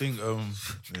think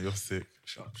you're sick.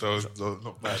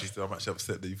 Not bad. I'm actually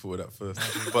upset that you thought that first.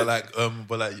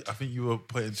 but I think you were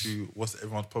pointing to what's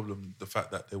everyone's problem, the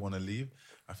fact that they want to leave.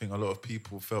 I think a lot of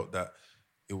people felt that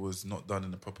it was not done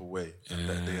in the proper way, and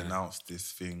that they announced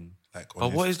this thing like.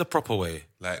 But what is the proper way?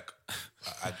 Like,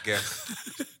 I guess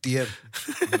DM.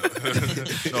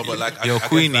 No, but like your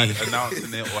Queenie like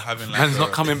announcing it, or having like man's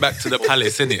not coming back to the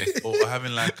palace, innit? Or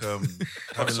having like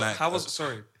how was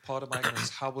sorry? Part of my ignorance.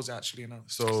 How was it actually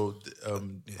announced? So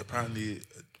apparently,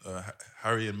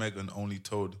 Harry and Meghan only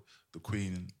told the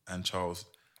Queen and Charles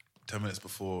 10 minutes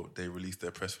before they released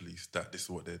their press release that this is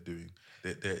what they're doing.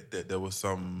 There were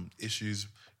some issues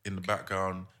in the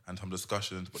background and some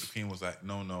discussions, but the Queen was like,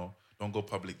 no, don't go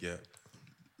public yet.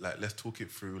 Like, let's talk it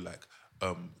through. Like,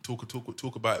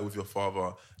 talk about it with your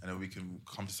father, and then we can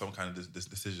come to some kind of this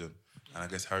decision. And I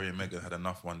guess Harry and Meghan had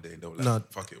enough one day, and they were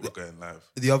like, fuck it, we're going live.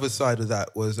 The other side of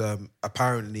that was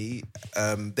apparently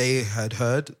they had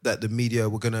heard that the media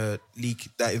were going to leak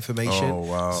that information. Oh,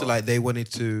 wow. So like they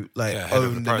wanted to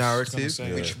own the narrative,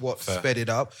 which sped it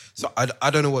up. So I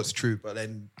don't know what's true, but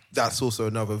then that's also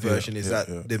another version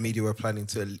that the media were planning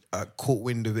to caught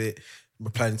wind of it, were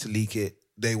planning to leak it.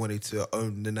 They wanted to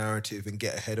own the narrative and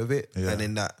get ahead of it. Yeah. And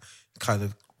then that kind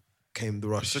of came the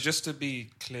rush. So just to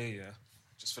be clear,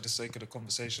 just for the sake of the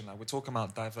conversation, like, we're talking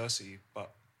about diversity,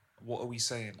 but what are we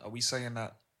saying? Are we saying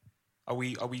that? Are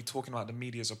we talking about the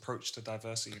media's approach to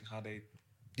diversity and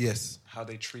how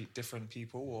they treat different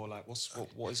people, or like what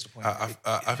is the point?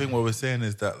 I think what we're saying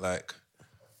is that, like,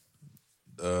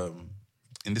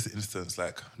 in this instance,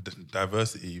 like,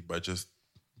 diversity by just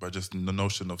the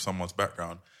notion of someone's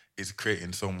background is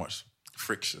creating so much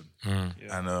friction,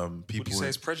 and people. Would you say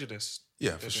it's prejudice?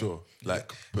 Yeah, for sure.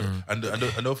 Like, and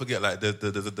don't forget, like,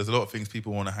 there's a lot of things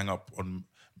people want to hang up on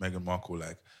Meghan Markle.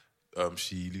 Like,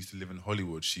 she used to live in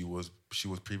Hollywood. She was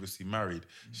previously married.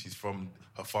 She's from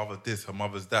her father's this, her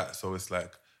mother's that. So it's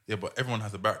like, yeah, but everyone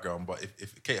has a background. But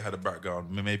if Kate had a background,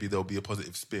 maybe there'll be a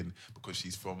positive spin because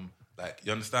she's from, like,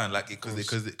 you understand, like,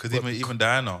 because even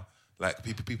Diana. Like,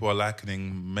 people are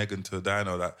likening Meghan to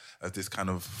Diana as this kind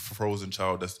of frozen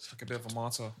child that's like a bit of a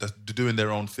martyr, that's doing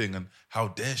their own thing. And how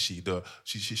dare she?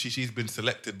 She's been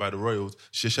selected by the royals.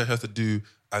 She has to do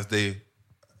as they.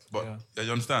 But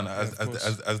you understand,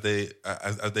 as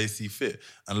they see fit.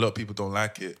 And a lot of people don't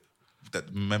like it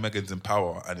that Meghan's in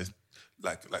power, and it's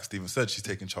like Stephen said, she's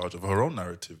taking charge of her own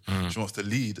narrative. She wants to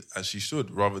lead as she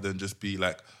should, rather than just be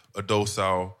like a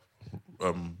docile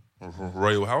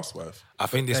royal housewife. I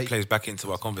think this plays back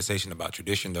into our conversation about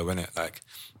tradition, though, isn't it? Like,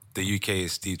 the UK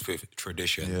is steeped with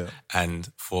tradition,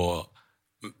 and for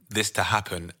this to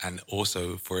happen, and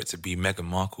also for it to be Meghan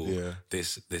Markle,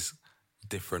 this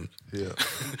different,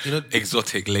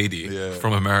 exotic lady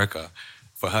from America,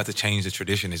 for her to change the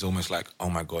tradition is almost like,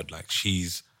 oh my God, like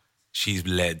she's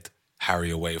led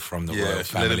Harry away from the royal led him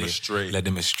family, astray. led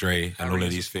him astray, and all of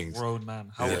these things. Grown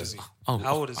man. How old is he? Oh,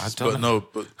 How old is he? I don't But know. no,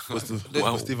 but what's the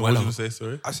Well, Stephen? well, What did you say?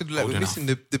 Sorry. I said, like, Old we're enough. missing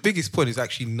the biggest point is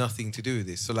actually nothing to do with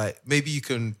this. So, like, maybe you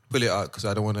can pull it out because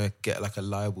I don't want to get like a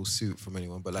liable suit from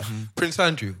anyone. But like, Prince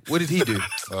Andrew, what did he do?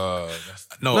 No,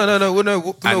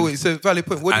 it's a valid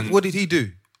point. What did he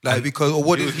do? Like, because or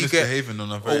what He did was he get? misbehaving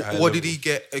on a very high What did level. he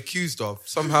get accused of?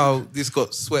 Somehow this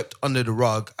got swept under the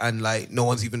rug, and like no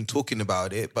one's even talking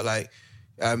about it. But like,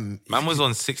 Man was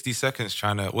on 60 seconds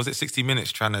was it 60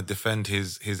 minutes trying to defend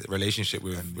his relationship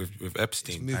with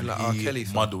Epstein. moving And like R. he Kelly.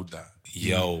 fam. muddled that.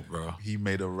 Yo, bro. He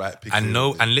made a right picture. And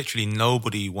of it. literally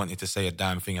nobody wanted to say a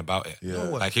damn thing about it. Yeah. No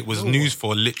one. Like it was No news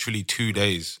for literally 2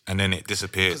 days and then it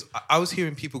disappeared. 'Cause I was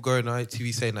hearing people going on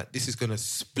ITV saying that this is going to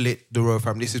split the royal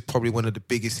family. This is probably one of the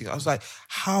biggest things. I was like,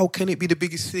 how can it be the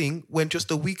biggest thing when just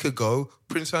a week ago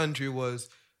Prince Andrew was?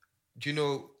 Do you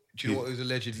know what it was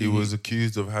allegedly? He was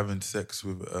accused of having sex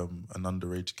with an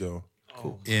underage girl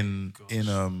in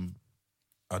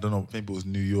I don't know, maybe it was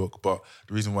New York, but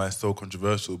the reason why it's so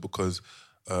controversial because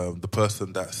the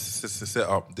person that set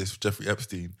up this Jeffrey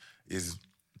Epstein is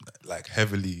like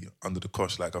heavily under the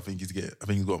cosh. Like I think he's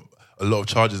got a lot of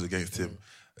charges against him,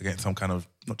 against some kind of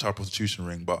not child prostitution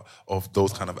ring, but of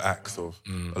those kind of acts of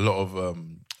a lot of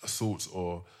assaults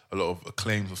or a lot of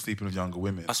claims of sleeping with younger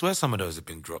women. I swear some of those have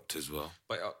been dropped as well.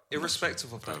 But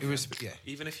irrespective of that, yeah.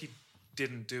 even if he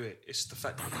didn't do it, it's the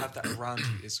fact that you have that around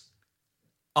you is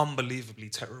unbelievably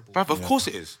terrible. Bruv, of course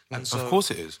it is. And so- of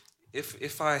course it is.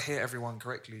 If I hear everyone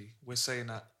correctly, we're saying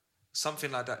that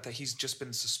something like that he's just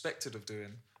been suspected of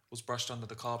doing was brushed under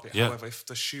the carpet. Yeah. However, if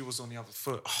the shoe was on the other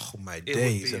foot, Oh my it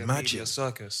days! would be Imagine. a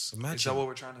circus. Is Imagine. that what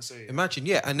we're trying to say? Imagine,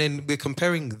 yeah. And then we're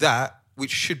comparing that,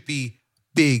 which should be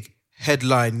big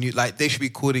headline news. Like they should be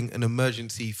calling an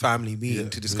emergency family meeting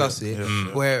to discuss it.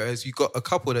 Whereas you got a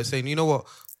couple that's saying, you know what,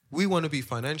 we want to be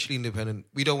financially independent.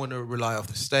 We don't want to rely off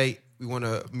the state. We want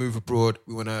to move abroad.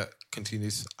 We want to continue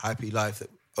this happy life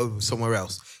over somewhere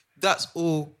else. That's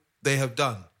all they have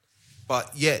done.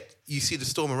 But yet you see the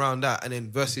storm around that and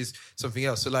then versus something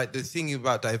else. So like the thing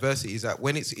about diversity is that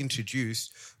when it's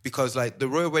introduced, because like the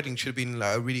royal wedding should have been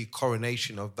like a really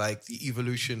coronation of like the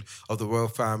evolution of the royal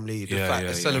family,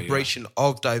 the celebration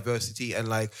of diversity and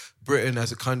like Britain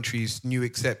as a country's new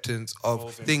acceptance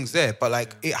of things there. But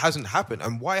like it hasn't happened.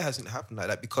 And why hasn't it happened like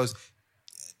that? Because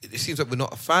it seems like we're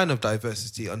not a fan of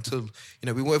diversity until,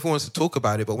 everyone wants to talk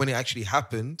about it, but when it actually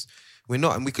happens, we're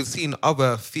not. And we can see in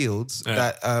other fields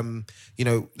that,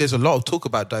 there's a lot of talk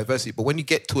about diversity, but when you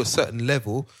get to a certain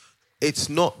level, it's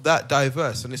not that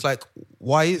diverse. And it's like,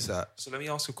 why is that? So let me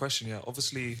ask you a question. Yeah,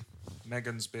 obviously,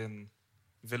 Meghan's been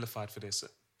vilified for this,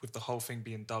 with the whole thing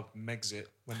being dubbed Megxit,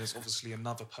 when there's obviously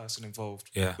another person involved,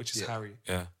 which is Harry.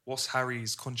 Yeah. What's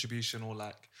Harry's contribution or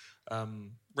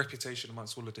reputation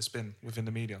amongst all of this been within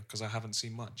the media? Because I haven't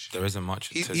seen much. There isn't much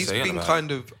to He's say been about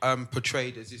kind of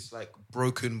portrayed as this like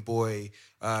broken boy,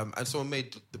 and someone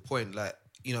made the point like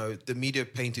the media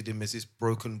painted him as this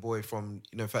broken boy from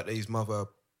the fact that his mother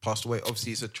passed away.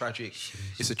 Obviously, it's a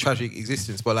tragic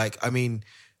existence, but like I mean,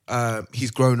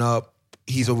 he's grown up.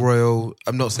 He's a royal.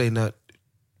 I'm not saying that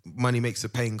money makes the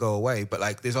pain go away, but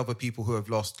like there's other people who have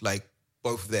lost like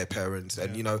both of their parents,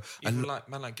 and Even and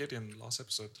like Gideon last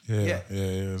episode. Yeah,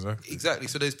 exactly. Exactly.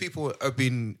 So there's people who have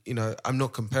been, I'm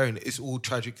not comparing it. It's all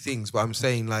tragic things, but I'm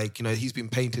saying like, he's been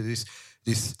painted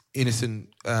this innocent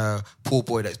poor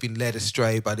boy that's been led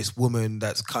astray by this woman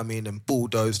that's come in and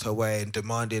bulldozed her way and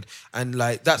demanded. And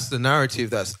like, that's the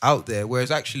narrative that's out there. Whereas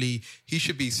actually he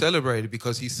should be celebrated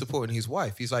because he's supporting his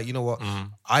wife. He's like, you know what?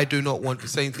 I do not want the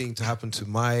same thing to happen to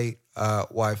my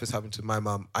wife as happened to my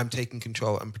mum. I'm taking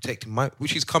control and protecting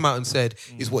which he's come out and said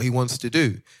is what he wants to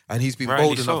do. And he's been Rightly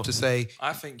bold enough so. to say,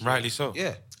 I think Rightly so.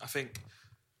 yeah. I think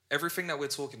everything that we're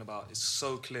talking about is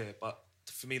so clear, but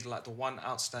for me, like the one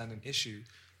outstanding issue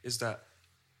is that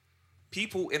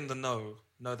people in the know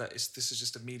that this is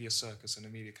just a media circus and a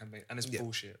media campaign, and it's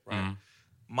bullshit, right?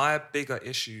 My bigger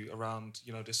issue around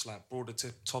this like broader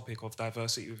topic of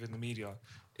diversity within the media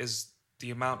is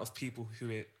the amount of people who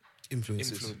it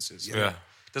influences. Yeah.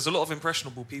 There's a lot of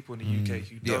impressionable people in the UK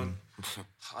who don't,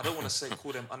 I don't want to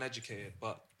call them uneducated,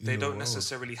 but they don't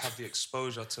necessarily have the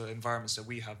exposure to environments that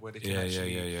we have where they can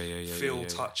actually feel,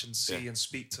 touch and see and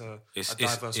speak to a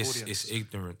diverse audience. It's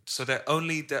ignorant. So their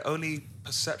only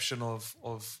perception of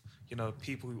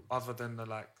people who, other than the,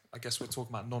 like, I guess we're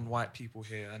talking about non-white people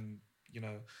here, and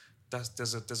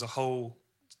there's a whole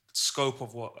scope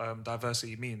of what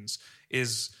diversity means,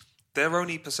 is their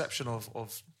only perception of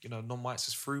non-whites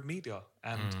is through media,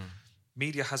 and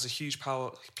media has a huge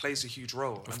power, plays a huge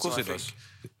role. Of course it does.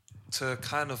 To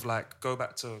kind of like go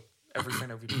back to everything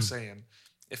that we've been saying,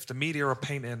 if the media are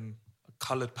painting a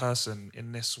coloured person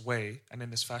in this way and in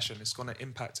this fashion, it's going to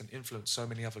impact and influence so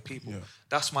many other people.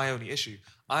 That's my only issue.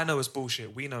 I know it's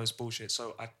bullshit. We know it's bullshit.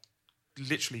 So I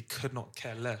literally could not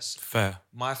care less. Fair.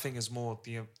 My thing is more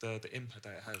the impact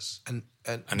that it has. And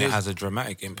it has a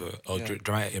dramatic input,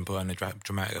 dramatic input and a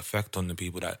dramatic effect on the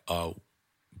people that are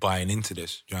buying into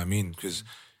this. Do you know what I mean? Because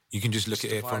you can just look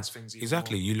at it from...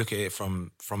 Exactly. You look at it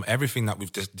from everything that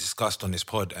we've just discussed on this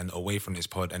pod and away from this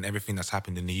pod and everything that's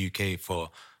happened in the UK for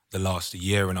the last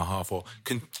year and a half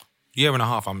year and a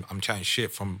half, I'm chatting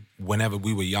shit from whenever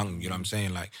we were young, you know what I'm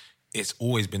saying? Like, it's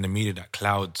always been the media that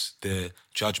clouds the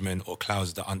judgment or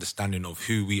clouds the understanding of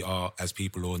who we are as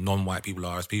people or non-white people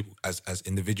are as people, as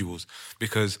individuals.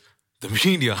 Because the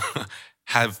media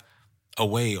have a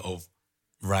way of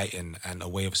writing and a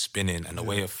way of spinning and a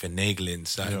way of finagling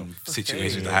certain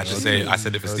situations. I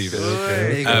said it for Stephen.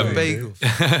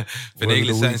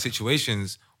 Finagling certain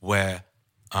situations where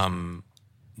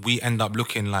we end up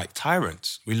looking like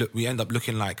tyrants. We end up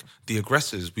looking like the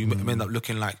aggressors. We end up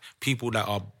looking like people that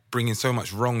are bringing so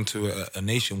much wrong to a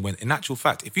nation when, in actual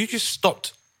fact, if you just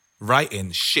stopped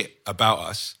writing shit about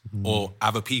us or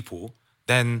other people,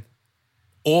 then,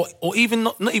 or even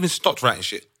not even stopped writing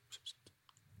shit,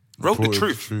 wrote the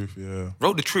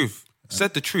truth,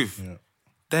 said the truth,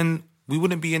 then we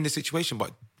wouldn't be in this situation.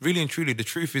 But really and truly, the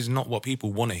truth is not what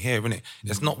people want to hear, innit?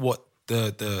 It's not what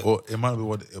or it might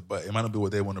not be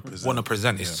what they want to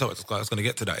present. It's so it's going to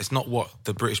get to that. It's not what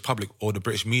the British public or the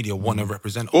British media want to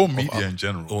represent, or media in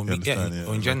general, or in general. Do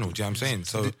you know what I'm saying?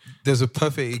 So there's a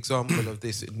perfect example of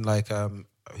this in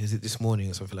is it this morning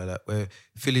or something like that, where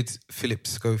Philip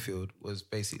Schofield was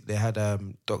basically, they had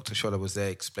Dr. Scholar was there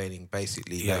explaining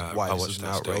basically why this was an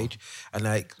outrage.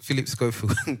 And Philip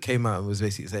Schofield came out and was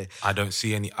basically saying, I don't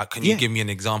see any, can you give me an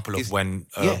example of when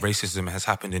racism has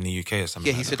happened in the UK or something?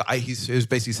 Yeah, he said, he was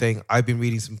basically saying, I've been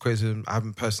reading some criticism, I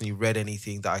haven't personally read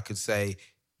anything that I could say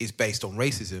is based on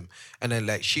racism. And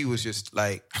then she was just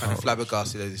kind of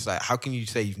flabbergasted. It's like, how can you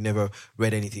say you've never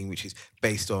read anything which is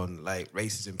based on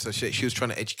racism? So she was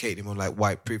trying to educate him on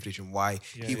white privilege and why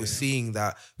he was seeing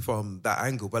that from that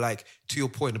angle. But to your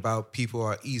point about people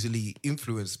are easily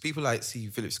influenced, people see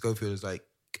Philip Schofield as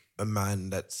a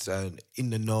man that's in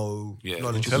the know,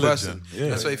 knowledgeable person.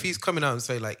 And so if he's coming out and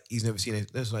say he's never seen it,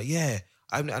 it's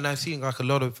I've seen a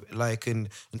lot of in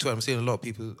Twitter, I'm seeing a lot of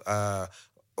people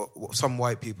some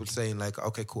white people saying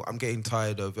okay, cool, I'm getting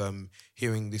tired of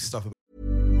hearing this stuff.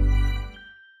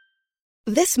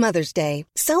 This Mother's Day,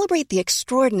 celebrate the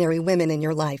extraordinary women in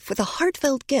your life with a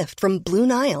heartfelt gift from Blue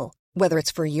Nile. Whether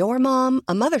it's for your mom,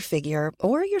 a mother figure,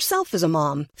 or yourself as a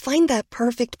mom, find that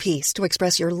perfect piece to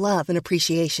express your love and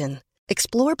appreciation.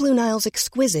 Explore Blue Nile's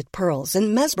exquisite pearls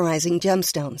and mesmerizing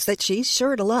gemstones that she's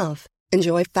sure to love.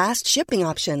 Enjoy fast shipping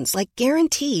options like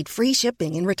guaranteed free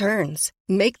shipping and returns.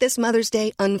 Make this Mother's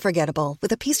Day unforgettable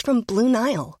with a piece from Blue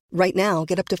Nile. Right now,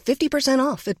 get up to 50%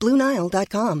 off at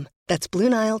BlueNile.com. That's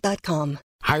BlueNile.com.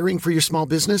 Hiring for your small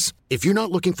business? If you're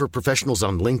not looking for professionals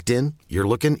on LinkedIn, you're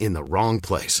looking in the wrong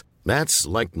place. That's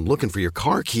like looking for your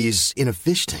car keys in a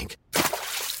fish tank.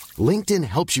 LinkedIn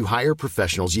helps you hire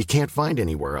professionals you can't find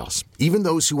anywhere else, even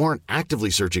those who aren't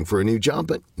actively searching for a new job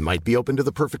but might be open to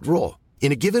the perfect role.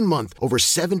 In a given month, over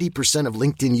 70% of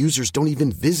LinkedIn users don't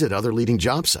even visit other leading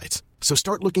job sites. So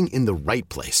start looking in the right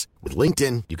place. With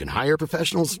LinkedIn, you can hire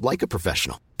professionals like a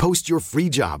professional. Post your free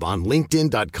job on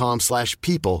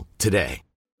linkedin.com/people today.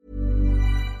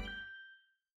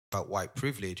 About white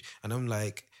privilege. And I'm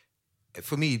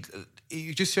for me,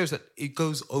 it just shows that it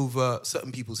goes over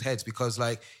certain people's heads because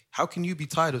how can you be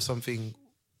tired of something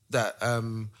that...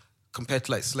 compared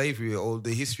to slavery or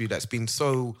the history that's been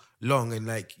so long, and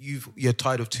you're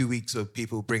tired of 2 weeks of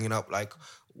people bringing up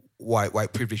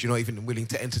white privilege. You're not even willing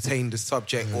to entertain the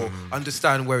subject or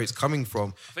understand where it's coming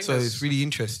from. So it's really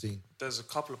interesting. There's a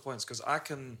couple of points because I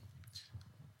can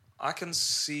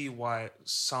see why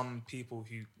some people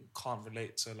who can't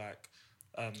relate to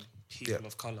people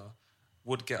of color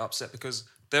would get upset because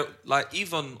they're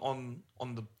even on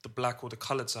the black or the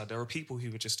colored side, there are people who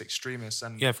are just extremists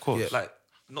and of course.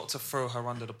 Not to throw her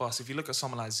under the bus. If you look at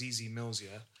someone like ZZ Mills,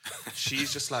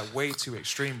 she's just way too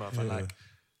extreme, bruv. And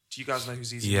do you guys know who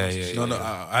ZZ Mills is? No,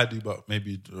 I do, but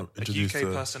maybe introduce a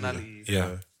UK personality.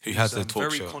 Who has a talk show.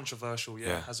 Very controversial,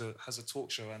 has a talk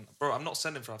show. And bro, I'm not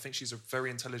sending for her. I think she's a very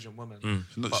intelligent woman.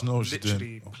 But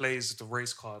literally plays the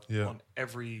race card on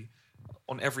every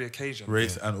occasion.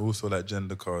 Race and also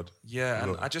gender card. Yeah,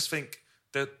 and I just think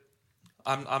that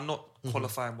I'm not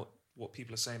qualifying what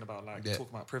people are saying about talking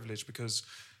about privilege because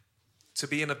to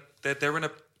be they're in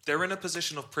a they're in a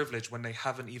position of privilege when they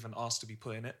haven't even asked to be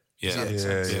put in it.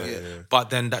 Yeah. But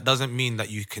then that doesn't mean that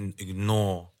you can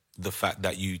ignore the fact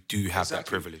that you do have that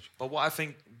privilege. But what I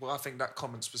think that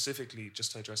comment specifically,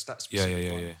 just to address that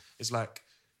specific one, is like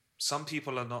some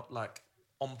people are not like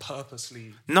on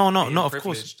purposely. No, of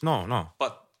course, no.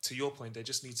 But to your point, they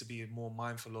just need to be more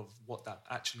mindful of what that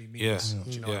actually means.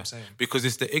 Do you know what I'm saying? Because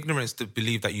it's the ignorance to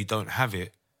believe that you don't have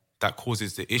it that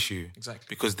causes the issue. Exactly.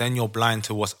 Because then you're blind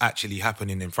to what's actually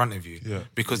happening in front of you. Yeah.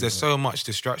 Because there's so much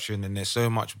destruction and there's so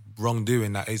much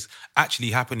wrongdoing that is actually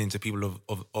happening to people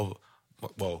of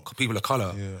people of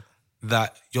colour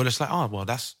that you're just like, oh, well,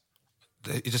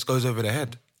 it just goes over their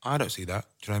head. I don't see that.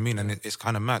 Do you know what I mean? And it's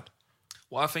kind of mad.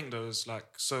 What I think though is like,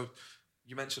 so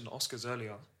you mentioned Oscars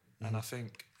earlier, and I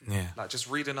think like just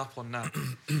reading up on that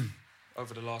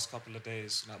over the last couple of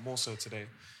days, like more so today,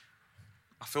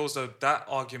 I feel as though that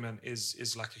argument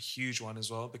is like a huge one as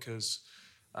well, because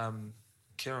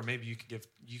Kieran, maybe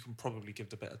you can probably give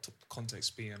the better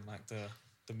context, being like the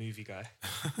movie guy.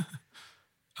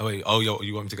 You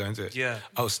want me to go into it? Yeah.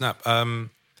 Oh, snap. What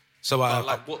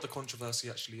the controversy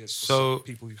actually is for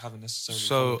people who haven't necessarily.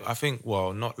 So I think,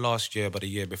 not last year, but the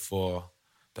year before,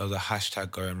 there was a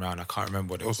hashtag going around. I can't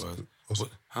remember what it was.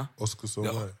 Oscars so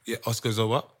white. Yeah, Oscars so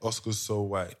what? Oscars so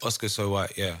white. Oscars so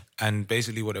white, yeah. And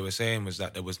basically what they were saying was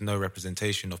that there was no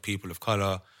representation of people of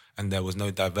colour and there was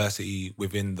no diversity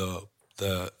within the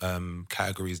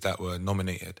categories that were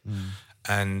nominated.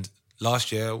 And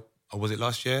last year, or was it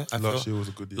last year? Last year was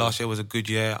a good year. Last year was a good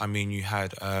year. I mean, you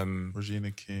had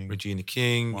Regina King,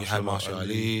 you had Mahershala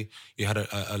Ali, you had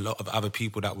a lot of other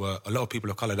people a lot of people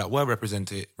of colour that were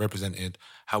represented.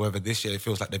 However, this year it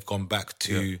feels like they've gone back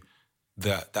to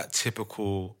that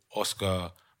typical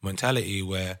Oscar mentality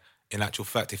where, in actual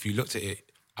fact, if you looked at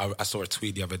it, I saw a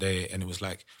tweet the other day and it was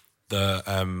like the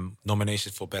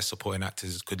nominations for Best Supporting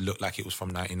Actors could look like it was from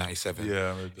 1997.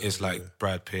 Yeah, it's like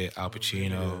Brad Pitt, Al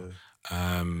Pacino, De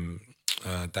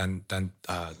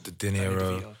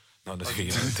Niro, not De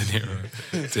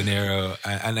Niro,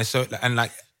 and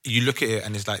like you look at it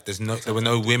and it's like there were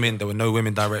no women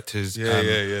directors.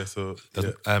 So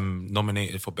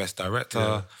nominated for Best Director.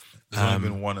 Yeah. There's only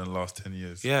been one in the last 10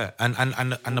 years. Yeah, and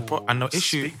the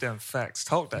issue. Speak them facts.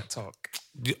 Talk that talk.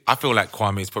 I feel like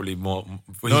Kwame is probably more.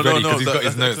 He's ready because he's got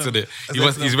his notes in it.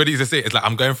 He's ready to say it. It's like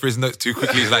I'm going through his notes too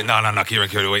quickly. He's like, no, Kieran,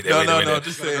 wait there. No,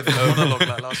 just saying. Monologue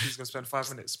like last week's gonna spend 5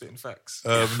 minutes spitting facts.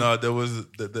 There was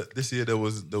this year there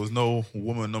was no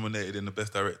woman nominated in the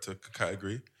Best Director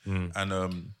category,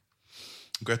 and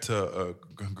Greta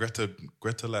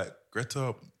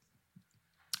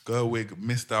Gerwig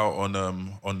missed out on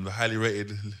the highly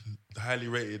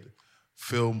rated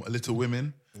film Little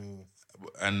Women,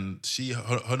 and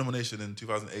her nomination in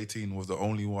 2018 was the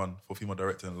only one for female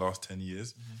director in the last 10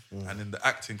 years. And in the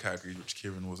acting category, which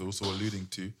Kieran was also alluding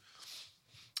to,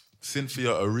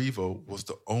 Cynthia Erivo was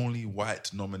the only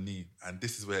white nominee, and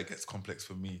this is where it gets complex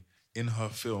for me. In her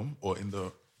film, or in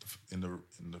the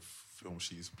film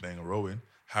she's playing a role in,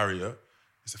 Harriet.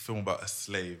 It's a film about a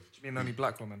slave. Do you mean only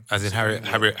black woman? As in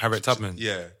Harriet Tubman?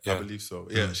 Yeah, I believe so.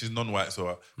 Yeah, she's non-white,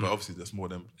 but obviously that's more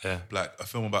than black. A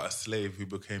film about a slave who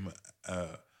became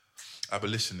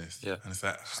abolitionist. Yeah. And it's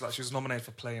like she was nominated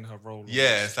for playing her role.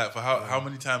 Yeah, it's like for how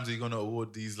many times are you going to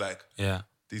award these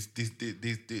these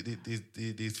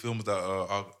films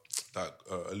that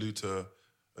allude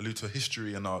to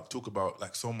history and talk about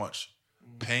like so much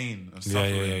pain and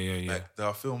suffering. Like there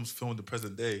are films filmed in the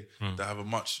present day that have a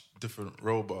much different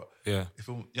role, but if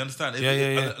you understand,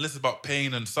 unless it's about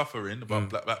pain and suffering about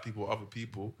black people or other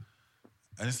people,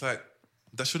 and it's like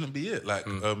that shouldn't be it. Like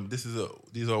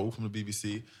these are all from the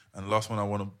BBC, and the last one I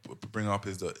want to bring up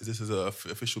is this is an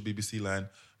official BBC line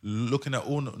looking at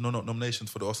all nominations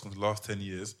for the Oscars the last 10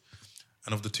 years,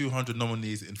 and of the 200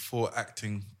 nominees in 4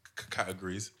 acting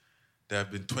categories, there have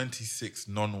been 26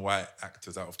 non-white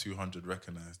actors out of 200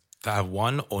 recognised. That have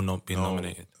won or not been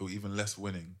nominated? Or even less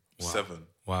winning. Wow. 7.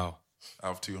 Wow.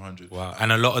 Out of 200. Wow.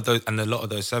 And a lot of those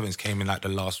 7s came in like the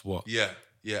last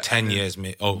 10 years,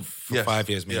 5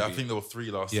 years maybe. Yeah, I think there were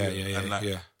 3 last year.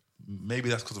 Yeah. Maybe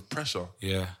that's because of pressure.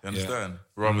 Yeah. You understand?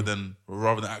 Rather than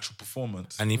actual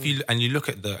performance. And if you look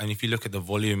at the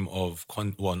volume of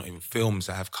films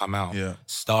that have come out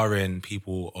starring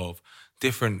people of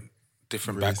different race,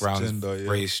 backgrounds,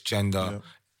 race, gender.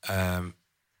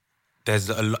 There's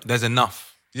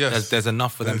enough. Yes. There's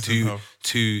enough for them to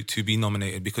be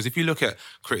nominated, because if you look at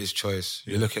Critics' Choice,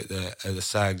 you look at the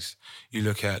SAGs, you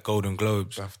look at Golden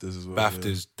Globes, BAFTAs as well.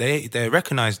 BAFTAs, they're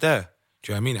recognised there.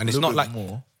 Do you know what I mean? And it's not like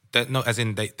more. They're not as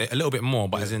in they a little bit more,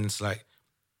 but as in it's like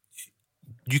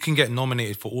you can get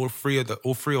nominated for all three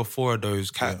or four of those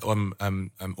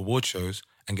award shows,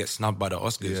 and get snubbed by the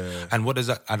Oscars. Yeah. And what does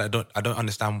that? And I don't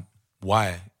understand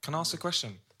why. Can I ask a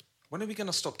question? When are we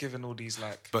gonna stop giving all these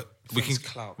like? But things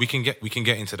clout? we can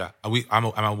get into that. I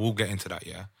will get into that.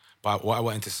 Yeah. But what I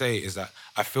wanted to say is that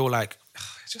I feel like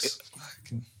It's just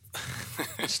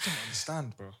I just don't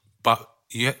understand, bro. But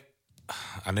yeah,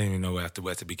 I don't even know where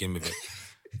to begin with it.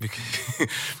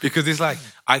 Because it's like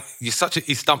he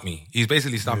stumped me. He's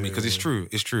basically stumped me because it's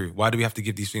true. Why do we have to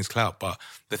give these things clout? But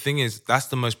the thing is, that's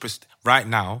the most right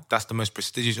now. That's the most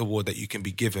prestigious award that you can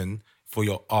be given for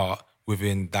your art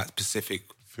within that specific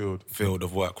field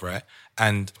of work, right?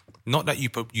 And not that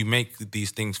you make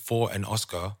these things for an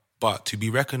Oscar, but to be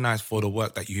recognized for the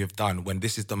work that you have done when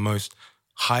this is the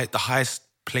highest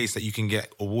place that you can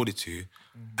get awarded to,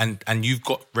 and you've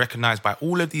got recognized by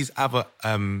all of these other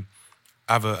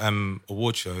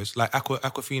award shows like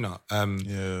Awkwafina,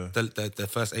 the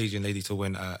first Asian lady to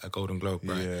win a Golden Globe,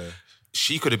 right? Yeah.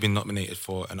 She could have been nominated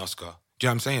for an Oscar. Do you know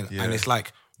what I'm saying? Yeah. And it's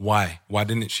like, why? Why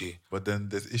didn't she? But then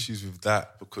there's issues with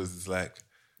that because it's like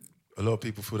a lot of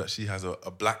people feel that she has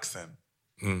a black scent.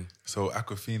 So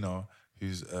Awkwafina,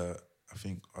 who's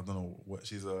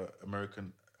she's an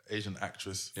American Asian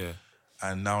actress. Yeah.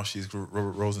 And now she's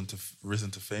risen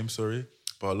to fame,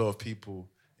 but a lot of people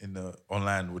in the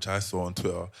online, which I saw on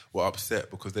Twitter, were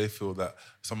upset because they feel that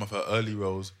some of her early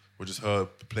roles were just her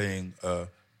playing a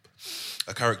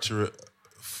character. I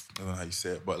don't know how you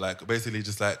say it, but like basically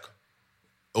just like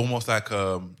almost like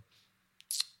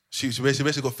she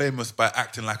basically got famous by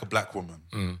acting like a black woman,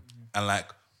 and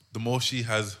like the more she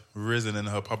has risen in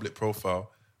her public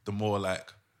profile, the more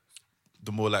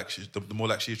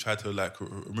she tried to like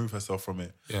remove herself from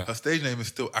it. Yeah. Her stage name is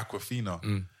still Awkwafina.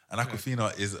 And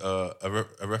Awkwafina is a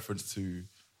reference to,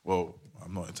 well,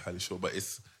 I'm not entirely sure, but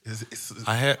it's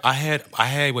I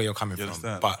hear where you're coming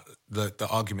from, but the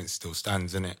argument still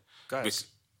stands, innit? Guys,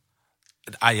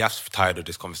 I am tired of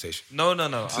this conversation. No.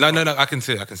 No. I can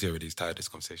see already. He's tired of this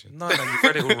conversation. No, you've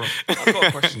read it all wrong. I've got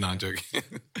a question. No, I'm joking.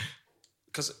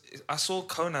 Because I saw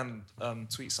Conan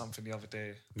tweet something the other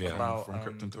day about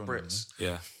the Brits.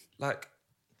 Yeah. Like,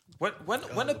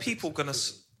 when are people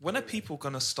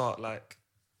gonna start like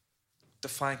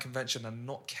defying convention and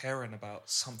not caring about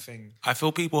something? I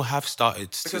feel people have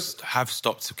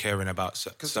stopped caring about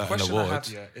certain awards. Because the question I have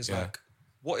here is like,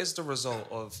 what is the result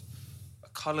of a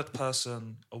coloured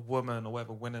person, a woman, or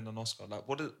whatever winning an Oscar? Like,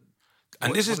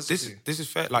 this is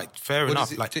fair. Like, fair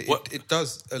enough. It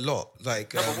does a lot.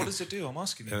 Like, but what does it do? I'm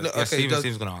asking you.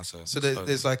 Steven's going to answer. So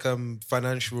there's like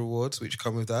financial rewards which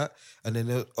come with that, and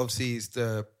then obviously it's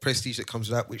the prestige that comes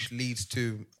with that, which leads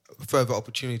to further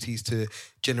opportunities to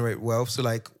generate wealth. So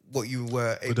like what you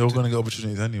were able but they were going to get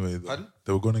opportunities anyway.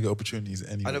 They were going to get opportunities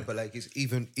anyway. I know, but like it's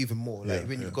even more. Like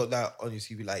when you've got that on your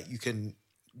CV, like you can,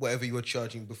 whatever you were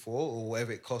charging before or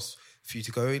whatever it costs for you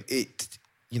to go in,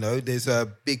 there's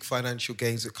big financial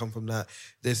gains that come from that.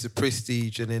 There's the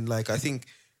prestige, and then like I think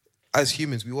as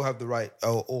humans we all have the right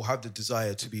or have the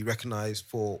desire to be recognised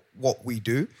for what we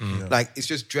do. Like it's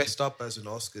just dressed up as an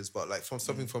Oscars, but like from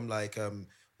something from like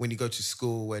when you go to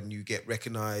school and you get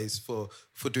recognised for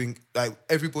doing, like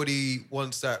everybody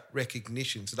wants that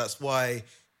recognition. So that's why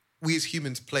we as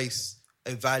humans place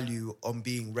a value on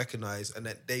being recognised, and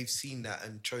that they've seen that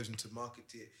and chosen to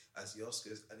market it as the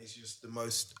Oscars, and it's just the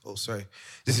most.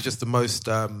 This is just the most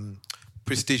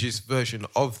prestigious version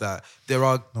of that. There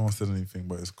are no one said anything,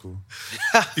 but it's cool.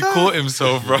 He caught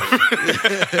himself, bro.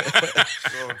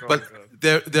 But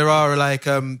there are like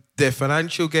there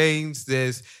financial gains.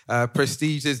 There's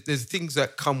prestige. There's things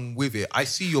that come with it. I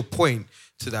see your point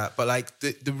to that, but like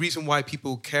the reason why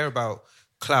people care about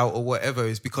clout or whatever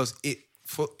is because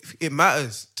it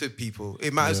matters to people.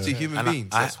 It matters to human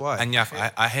beings. That's why. And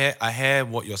I hear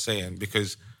what you're saying,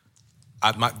 because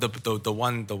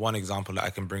the one example that I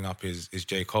can bring up is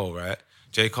J. Cole, right?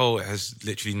 J. Cole has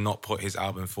literally not put his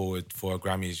album forward for a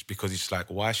Grammys because he's just like,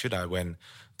 why should I, when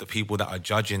the people that are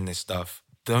judging this stuff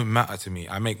don't matter to me?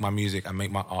 I make my music, I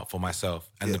make my art for myself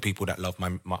and the people that love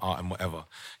my art and whatever.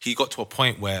 He got to a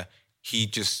point where he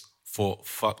just thought,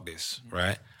 fuck this,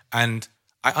 right? And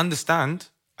I understand,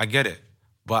 I get it.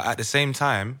 But at the same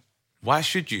time, why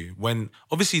should you? When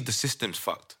obviously the system's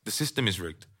fucked. The system is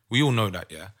rigged. We all know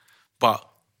that, yeah? But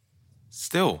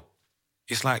still,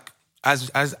 it's like,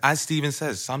 as Steven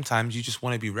says, sometimes you just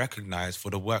want to be recognised for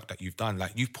the work that you've done.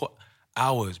 Like, you've put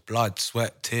hours, blood,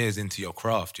 sweat, tears into your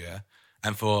craft, yeah?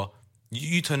 And for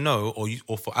you to know,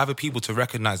 or for other people to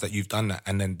recognise that you've done that,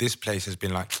 and then this place has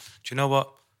been like, do you know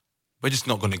what? We're just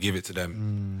not going to give it to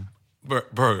them.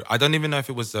 Bro, I don't even know if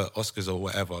it was the Oscars or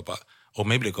whatever, or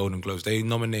maybe the Golden Globes. They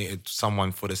nominated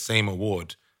someone for the same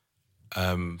award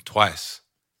twice.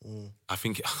 I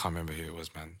think I can't remember who it was,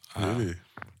 man. Really?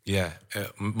 Yeah,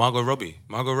 Margot Robbie.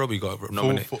 Margot Robbie got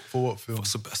nominated for what film?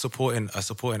 for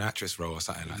supporting actress role or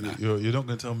something like that. You're not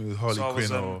going to tell me it was Harley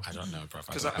Quinn or... I don't know, bro.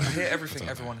 Because I hear everything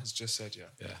everyone has just said.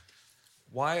 Yeah.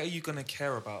 Why are you going to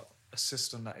care about a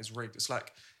system that is rigged? It's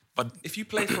like, but if you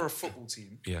play for a football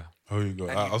team, Oh, you go.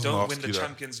 and you don't win the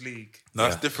Champions League, no,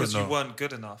 that's different. Because you weren't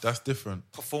good enough. That's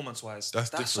different. Performance-wise, that's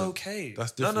different. okay.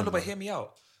 That's different. No, but hear me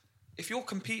out. If you're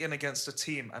competing against a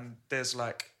team and there's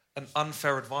like an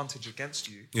unfair advantage against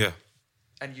you,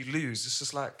 and you lose, it's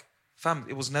just like, fam,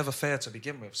 it was never fair to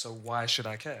begin with. So why should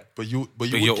I care? But you're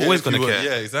always going to care.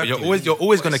 Yeah, exactly. You're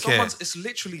always going to care. It's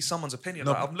literally someone's opinion.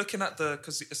 No, like, I'm looking at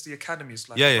because it's the academies.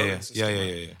 Like, Yeah.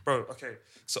 Bro, okay.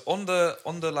 So on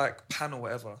the like panel,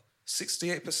 whatever,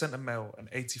 68% are male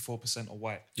and 84% are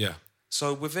white. Yeah.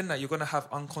 So within that, you're going to have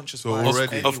unconscious So bias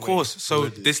already- anyway. Of course. So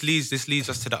this leads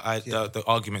us to the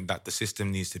argument that the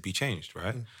system needs to be changed,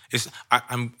 right?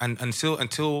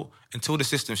 Until the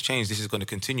system's changed, this is going to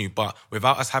continue. But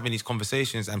without us having these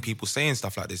conversations and people saying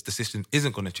stuff like this, the system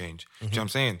isn't going to change. Do you know what I'm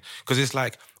saying? Because it's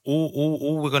like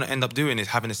all we're going to end up doing is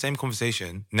having the same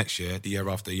conversation next year, the year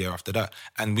after that,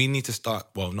 and we need to start.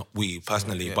 Well, not we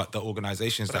personally, but the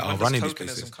organisations that are running these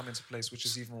places come into place, which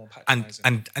is even more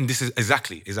patronising. And this is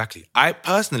exactly.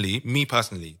 Me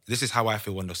personally, this is how I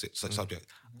feel on the subject.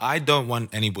 I don't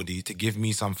want anybody to give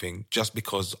me something just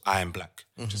because I am black.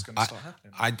 Just going to start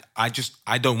happening.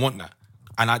 I don't want that.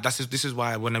 And this is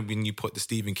why when you put the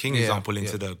Stephen King example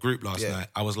into the group last night,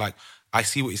 I was like, I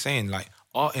see what you're saying. Like,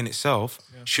 art in itself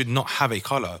should not have a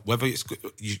colour, whether it's good,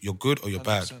 you're good or you're 100%.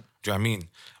 Bad. Do you know what I mean?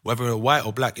 Whether you're white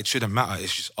or black, it shouldn't matter.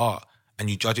 It's just art, and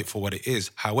you judge it for what it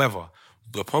is. However,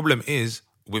 the problem is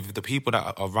with the people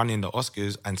that are running the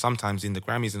Oscars and sometimes in the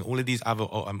Grammys and all of these other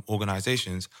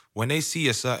organisations, when they see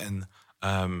a certain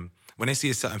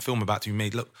film about to be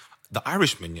made, look, The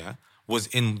Irishman, was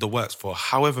in the works for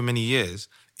however many years.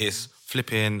 It's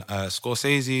flipping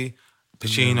Scorsese,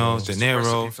 Pacino, De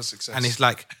Niro, and it's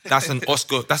like that's an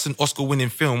Oscar-winning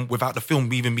film without the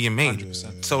film even being made.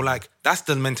 100%. So like that's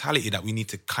the mentality that we need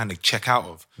to kind of check out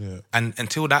of. Yeah. And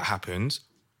until that happens,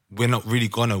 we're not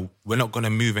gonna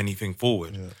move anything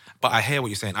forward. Yeah. But I hear what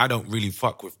you're saying. I don't really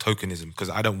fuck with tokenism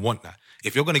because I don't want that.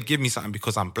 If you're gonna give me something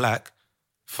because I'm black,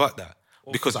 fuck that.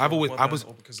 Because if you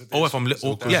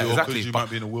might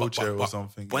be in a wheelchair or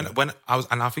something.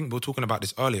 I think we were talking about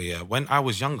this earlier. Yeah, when I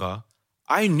was younger,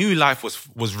 I knew life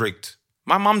was rigged.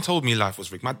 My mum told me life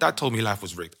was rigged. My dad told me life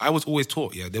was rigged. I was always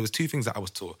taught. Yeah, there was two things that I was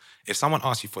taught. If someone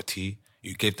asked you for tea,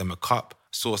 you gave them a cup,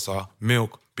 saucer,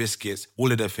 milk, biscuits,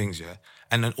 all of their things. Yeah,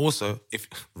 and then also if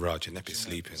Raj, you're never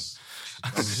sleeping.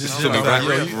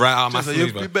 Right out of my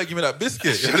sleep. You better give me that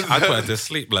biscuit. I put her to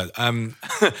sleep, blood. And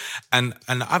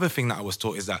the other thing that I was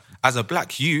taught is that as a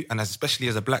black youth, and especially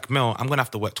as a black male, I'm gonna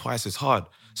have to work twice as hard.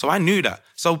 So I knew that.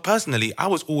 So personally, I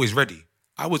was always ready.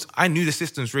 I knew the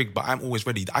system's rigged, but I'm always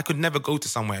ready. I could never go to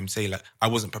somewhere and say like I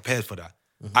wasn't prepared for that.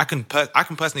 Mm-hmm. I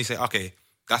can personally say, okay,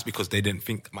 that's because they didn't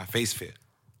think my face fit.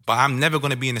 But I'm never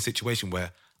gonna be in a situation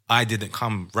where I didn't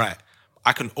come right.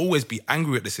 I can always be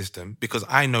angry at the system because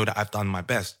I know that I've done my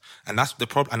best. And that's the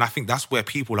problem. And I think that's where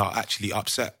people are actually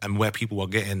upset and where people are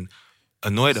getting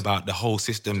annoyed about the whole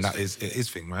system that is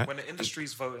thing, right? When the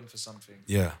industry's voting for something.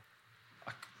 Yeah.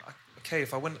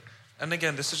 If I went, and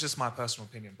again, this is just my personal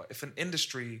opinion, but if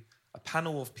a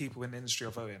panel of people in the industry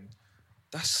are voting,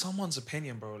 that's someone's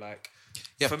opinion, bro. Like,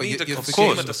 for me, the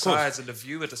consumer decides and the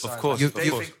viewer decides. Of course, if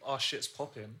they think our shit's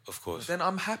popping, of course, then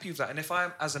I'm happy with that. And if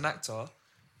I'm, as an actor,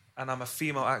 and I'm a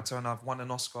female actor and I've won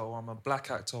an Oscar, or I'm a black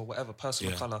actor or whatever,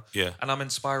 person of colour, and I'm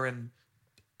inspiring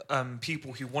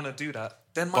people who want to do that,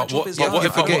 then my job is... But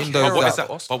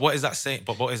what is that saying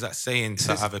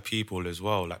to other people as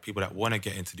well? Like people that want to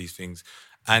get into these things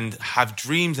and have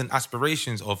dreams and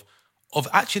aspirations of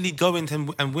actually going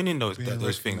and winning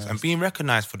those things and being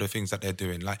recognised for the things that they're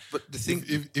doing. Like, but the thing,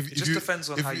 it just depends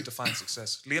on how you define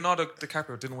success. Leonardo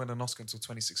DiCaprio didn't win an Oscar until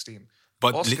 2016.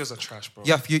 But Oscars are trash, bro.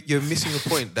 Yeah, you're missing a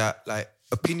point that like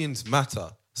opinions matter.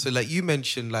 So like you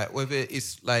mentioned, like whether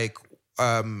it's like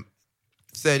 30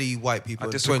 white people.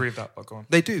 I disagree with that, but go on.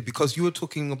 They do, because you were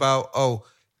talking about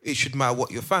it should matter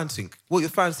what your fans think. What your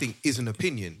fans think is an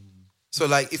opinion. So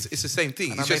like it's the same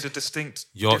thing. And it's I made a distinct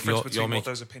difference between what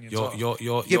those opinions are.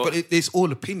 But it's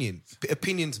all opinion.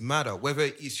 Opinions matter, whether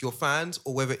it's your fans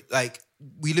or whether like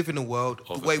we live in a world.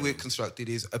 The way we're constructed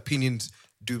is opinions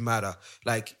do matter.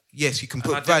 Like, yes, you can And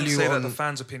put I didn't value say on... that the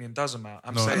fans' opinion doesn't matter.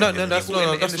 I'm No, saying no, that's people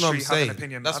not- in the that's what I'm industry have saying. an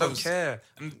opinion. That's I what don't I'm care.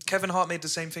 And Kevin Hart made the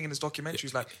same thing in his documentary.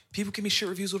 He's like, people give me shit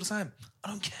reviews all the time. I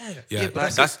don't care. Yeah,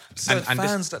 Like, that's certain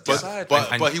fans that decide.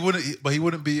 But he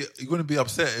wouldn't be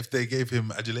upset if they gave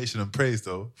him adulation and praise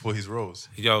though for his roles.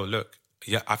 Yo, look,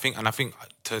 yeah, I think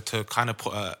to kind of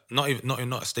put a not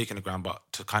a stake in the ground, but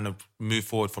to kind of move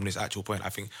forward from this actual point, I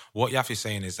think what Yaf is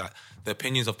saying is that the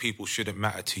opinions of people shouldn't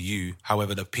matter to you.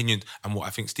 However, the opinion, and what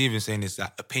I think Stephen's saying is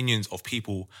that opinions of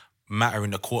people matter in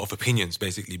the court of opinions,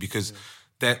 basically, because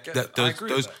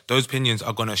those opinions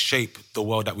are going to shape the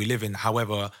world that we live in.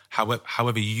 However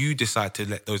you decide to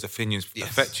let those opinions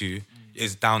affect you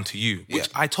is down to you, which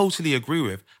I totally agree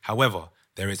with. However,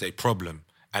 there is a problem.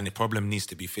 And the problem needs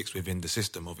to be fixed within the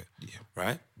system of it. Yeah.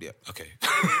 Right? Yeah. Okay.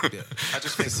 Yeah. I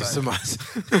just think It's a nice...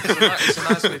 it's a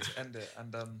nice way to end it.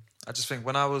 And I just think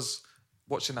when I was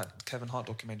watching that Kevin Hart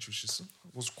documentary, which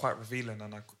was quite revealing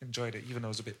and I enjoyed it, even though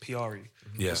it was a bit PR-y.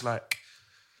 Yeah. It was like,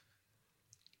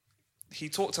 he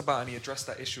talked about and he addressed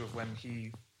that issue of when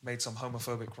he made some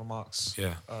homophobic remarks.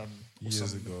 Yeah.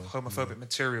 Years ago. Homophobic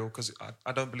material, because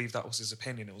I don't believe that was his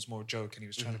opinion. It was more a joke and he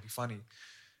was trying to be funny.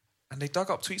 And they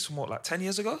dug up tweets from like 10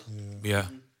 years ago? Yeah.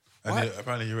 And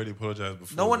apparently he already apologized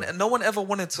before. No one ever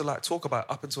wanted to like talk about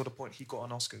it up until the point he got on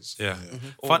Oscars. Yeah.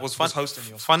 Or was hosting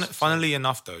the Oscars. Funnily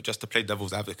enough, though, just to play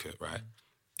devil's advocate, right?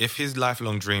 If his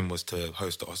lifelong dream was to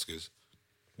host the Oscars,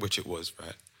 which it was,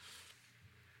 right?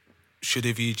 Should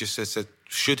he just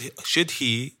should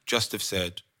he just have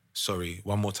said sorry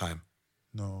one more time?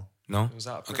 No. No? It was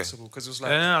out of principle because it was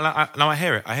like, no, I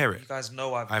hear it. you guys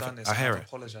know I've done this. I hear I've it.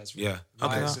 apologized for Yeah. it. Why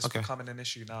Okay, is this okay. becoming an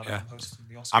issue now that Yeah. I'm hosting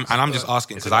the Oscars? I'm just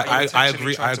asking because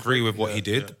I agree with what he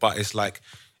did, but it's like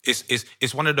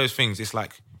it's one of those things. It's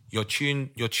like your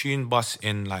tune bus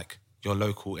in like your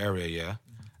local area, yeah,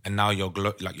 and now you're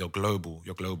global,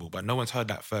 but no one's heard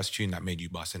that first tune that made you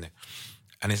bust in it,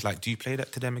 and it's like, do you play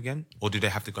that to them again, or do they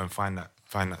have to go and find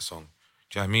that song?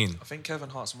 Do you know what I mean? I think Kevin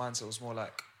Hart's mindset was more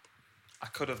like, I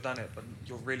could have done it, but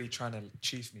you're really trying to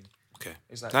chief me. Okay.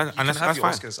 It's like, And you can that's have your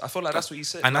fine. Oscars. I feel like that's what you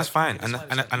said. And like, that's fine. it's And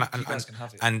you guys can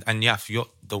have it. and yeah,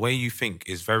 the way you think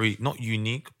is very not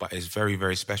unique, but it's very,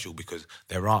 very special because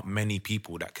there aren't many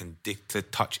people that can to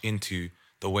touch into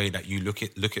the way that you look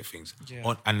at things.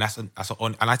 Yeah. And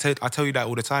I tell you that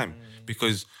all the time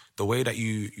because the way that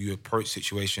you approach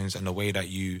situations and the way that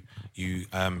you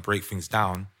break things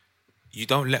down, you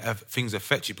don't let things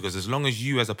affect you because as long as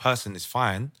you as a person is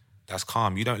fine, that's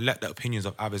calm. You don't let the opinions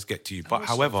of others get to you. But also,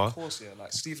 however, of course,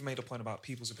 like Steve made a point about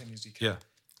people's opinions. You can. Yeah.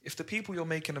 If the people you're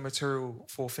making the material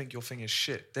for think your thing is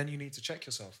shit, then you need to check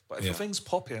yourself. But if your Yeah. thing's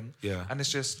popping, Yeah. and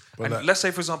it's just, But and like- let's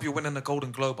say for example you're winning the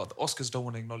Golden Globe, but the Oscars don't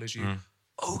want to acknowledge you.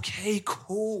 Okay,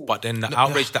 cool. But then the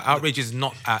outrage is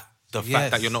not at the Yes.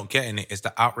 fact that you're not getting it. It's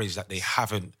the outrage that they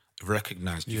haven't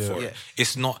recognized you for it. Yeah.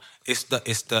 It's not. It's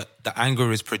the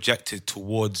anger is projected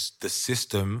towards the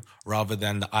system rather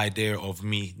than the idea of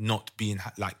me not being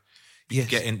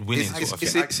winning.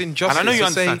 It's injustice. And I know you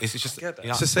to say- understand. It's just I get that.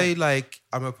 you know, To say like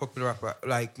I'm a popular rapper,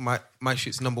 like my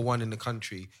shit's #1 in the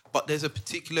country, but there's a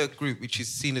particular group which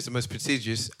is seen as the most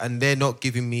prestigious, and they're not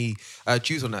giving me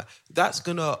dues on that. That's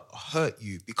gonna hurt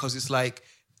you because it's like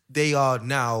they are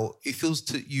now. It feels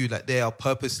to you like they are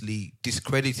purposely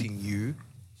discrediting you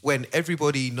when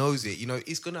everybody knows it. You know,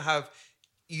 it's gonna have.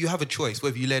 You have a choice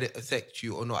whether you let it affect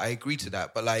you or not. I agree to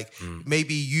that, but like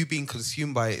maybe you being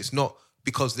consumed by it is not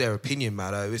because their opinion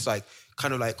matter. It's like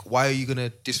kind of like, why are you gonna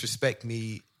disrespect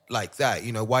me like that?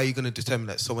 You know, why are you gonna determine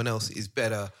that someone else is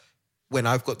better when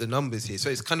I've got the numbers here? So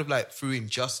it's kind of like through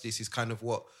injustice is kind of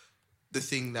what the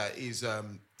thing that is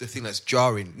the thing that's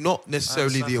jarring. Not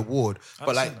necessarily the award,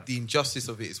 but like the injustice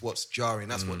of it is what's jarring.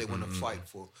 That's what they want to fight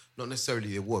for, not necessarily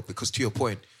the award. Because to your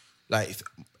point, like if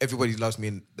everybody loves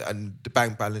me and the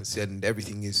bank balance and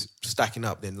everything is stacking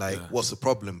up, then like what's the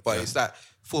problem? But it's that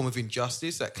form of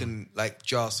injustice that can like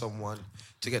jar someone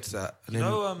to get to that. And then,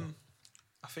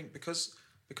 I think because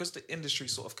the industry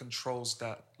sort of controls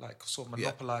that, like sort of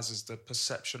monopolizes the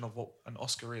perception of what an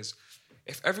Oscar is.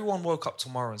 If everyone woke up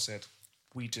tomorrow and said,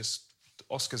 the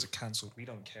Oscars are cancelled, we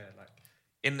don't care, like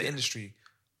in the industry,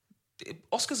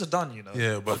 Oscars are done, you know.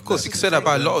 Yeah, but of course, you can say that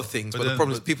about a lot of things, but the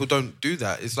problem is people don't do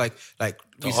that. It's like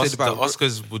we said about the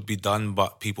Oscars would be done,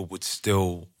 but people would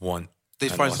still want. They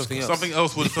find something else. Something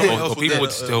else would. People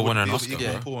would still want an Oscar.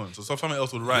 Even important. So something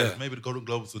else would rise. Maybe the Golden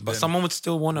Globes would. But someone would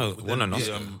still want an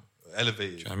Oscar.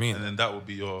 Elevated. Do you know what I mean? And then that would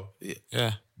be your.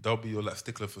 Yeah. That would be your like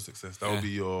stickler for success. That would be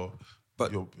your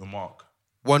mark.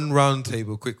 One round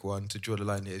table, quick one to draw the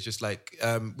line here. It's just like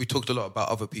we talked a lot about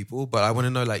other people, but I want to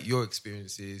know like your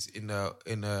experiences in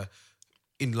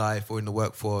in life or in the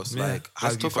workforce? Yeah, Like, how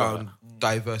let's have you talk about found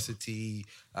diversity?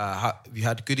 Have you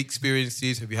had good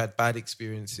experiences? Have you had bad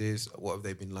experiences? What have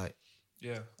they been like?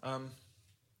 Yeah.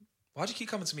 Why do you keep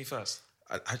coming to me first?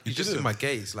 You just in my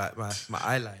gaze, like my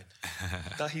eye line.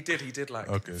 That he did like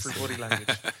Okay, through so- body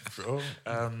language. Oh,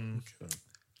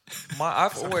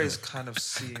 I've always kind of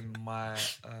seen my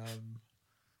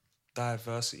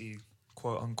diversity,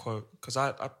 quote unquote, because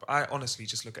I honestly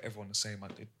just look at everyone the same.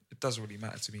 It doesn't really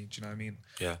matter to me. Do you know what I mean?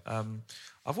 Yeah.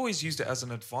 I've always used it as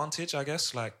an advantage, I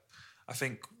guess. Like, I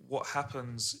think what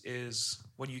happens is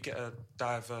when you get a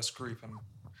diverse group, and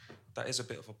that is a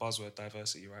bit of a buzzword,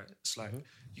 diversity, right? It's like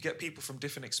you get people from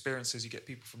different experiences, you get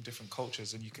people from different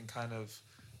cultures, and you can kind of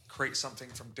create something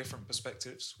from different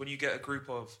perspectives. When you get a group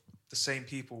of the same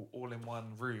people all in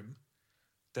one room,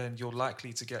 then you're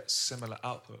likely to get similar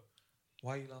output.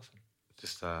 Why are you laughing?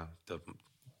 Just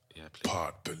please.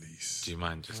 Part police. Do you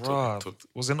mind just Bruh, talk?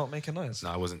 was it not making noise? No,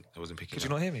 I wasn't picking. Could you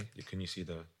up. not hear me? Can you see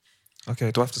the?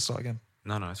 Okay, do I have to start again?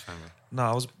 No, it's fine. Man. No,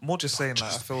 I was more just saying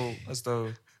like I feel as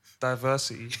though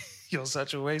diversity, you're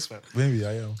such a waste, man. Maybe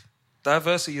I am.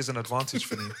 Diversity is an advantage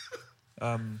for me.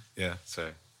 Yeah,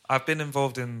 sorry. I've been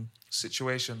involved in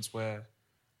situations where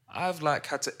I've like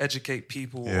had to educate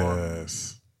people on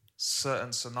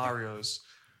certain scenarios,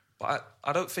 but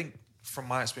I don't think from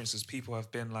my experiences people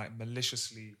have been like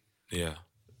maliciously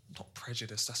not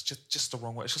prejudiced. That's just the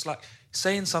wrong word. It's just like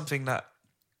saying something that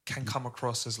can come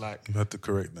across as like You had to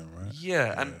correct them, right?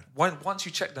 yeah. And once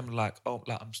you check them, like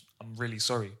I'm really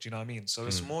sorry. Do you know what I mean? So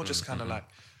it's more just kind of like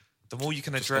the more you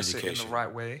can address it in the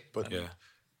right way. But Yeah.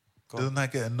 doesn't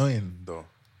that get annoying though?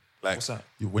 Like What's that?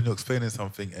 when you're explaining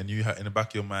something and you have in the back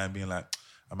of your mind being like,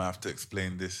 I might have to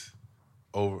explain this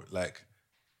over. Like,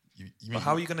 But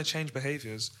how are you going to change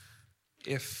behaviors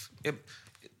if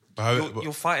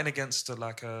you're fighting against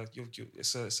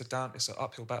it's an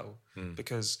uphill battle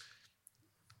because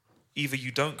either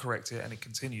you don't correct it and it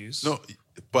continues. No,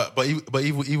 but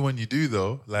even when you do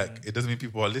though, like it doesn't mean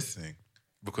people are listening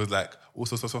because like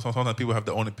also sometimes people have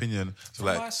their own opinion. So From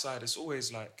like my side, it's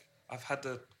always like I've had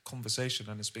the conversation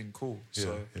and it's been cool.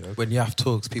 So When you have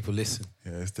talks, people listen.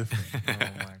 yeah, it's different. oh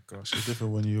my gosh, It's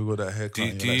different when you got that haircut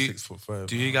and you're like 6'5".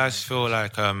 Do you guys feel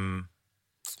like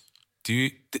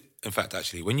in fact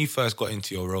actually when you first got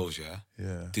into your roles,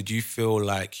 did you feel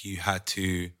like you had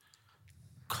to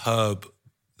curb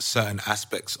certain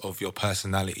aspects of your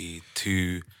personality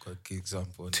to Got a good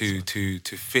example. to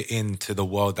fit into the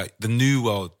world the new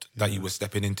world that you were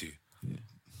stepping into?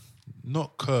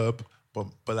 Not curb, but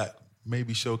like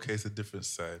maybe showcase a different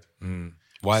side.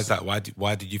 Why is that? Why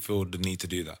did you feel the need to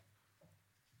do that?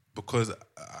 Because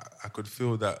I could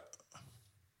feel that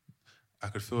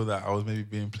I was maybe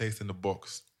being placed in the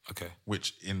box. Okay.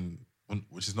 Which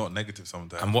is not negative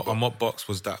sometimes. And what box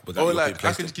was that? Was that you were being like I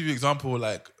placed can in? just give you an example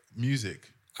like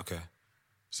music. Okay.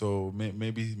 So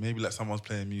maybe like someone's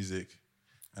playing music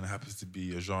and it happens to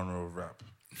be a genre of rap,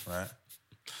 right?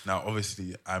 Now,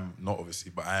 obviously,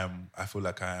 but I feel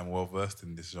like I am well versed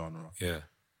in this genre. Yeah.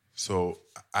 So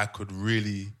I could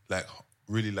really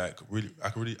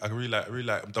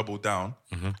double down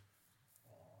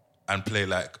and play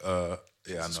like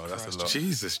yeah, I know that's a lot.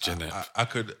 Jesus, Jeanette. I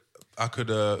could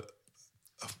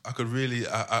really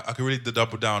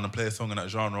double down and play a song in that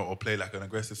genre or play like an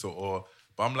aggressive sort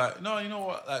but I'm like, no, you know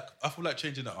what? Like I feel like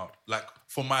changing it up, like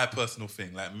for my personal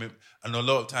thing. Like, and a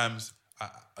lot of times,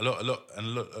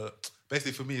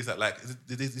 basically for me, it's like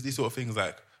these sort of things.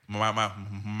 Like my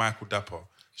Michael Dapper,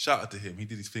 shout out to him. He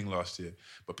did his thing last year.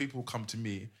 But people come to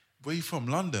me, where you from?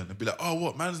 London, and be like, oh,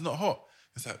 what? Man's not hot.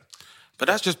 It's like. But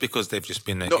that's just because they've just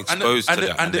been exposed to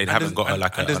that and they haven't got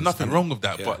and there's nothing wrong with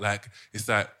that. Yeah. But like, it's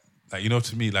like you know,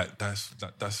 to me, like that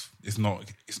is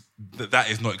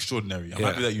not extraordinary. I'm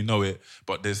happy that you know it,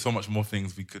 but there's so much more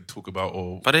things we could talk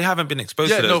about. But they haven't been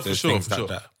exposed to those things like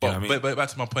that. But back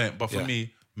to my point. But for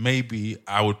me, maybe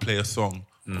I would play a song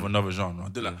of another genre.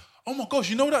 They're like, oh my gosh,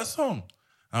 you know that song?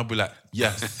 And I'll be like,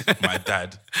 yes, my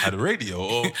dad had a radio,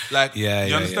 or like, you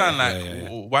understand?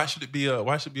 Why should it be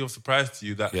of surprise to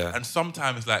you that? Yeah. And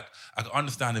sometimes, like, I can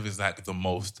understand if it's like the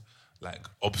most like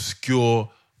obscure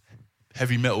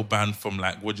heavy metal band from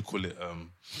like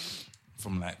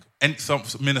from like some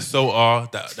Minnesota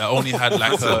that only had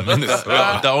like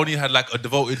that only had like a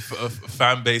devoted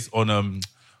fan base on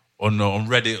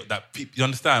Reddit that people, you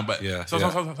understand? But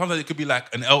sometimes it could be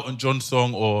like an Elton John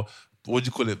song or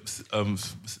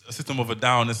System of a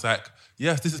Down. It's like,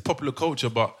 yes, this is popular culture,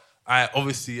 but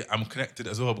I'm connected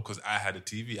as well because I had a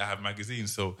TV, I have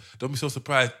magazines. So don't be so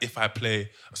surprised if I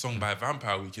play a song by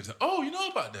Vampire Weekend. Say, oh, you know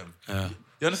about them. Yeah.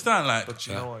 You understand? Like, but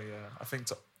you know what? Yeah, I think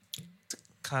to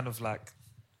kind of like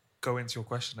go into your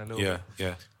question a little bit.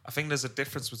 Yeah. I think there's a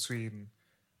difference between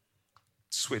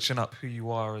switching up who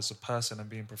you are as a person and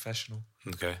being professional.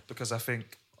 Okay. Because I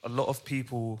think a lot of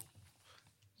people,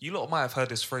 you lot might have heard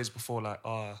this phrase before, like,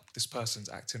 this person's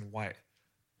acting white.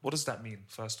 What does that mean,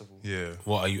 first of all? Yeah.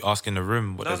 What are you asking the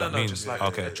room? What does that mean? Just like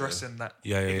addressing that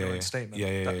ignorant statement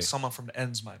that someone from the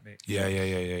ends might make.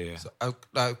 Yeah. So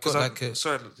I've got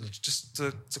sorry, just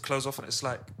to close off on it, it's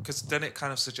like, because then it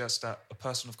kind of suggests that a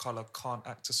person of colour can't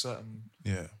act a certain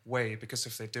way, because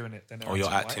if they're doing it, then they're you're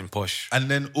acting posh.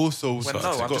 And then also...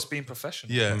 I'm just being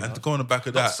professional. Yeah, and to go on the back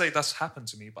of that... Not to say that's happened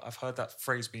to me, but I've heard that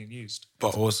phrase being used.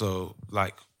 But also,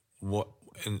 like, what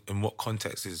in what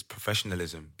context is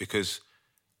professionalism? Because...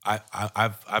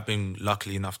 I've been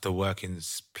lucky enough to work in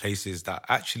places that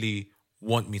actually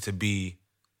want me to be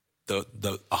the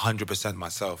 100%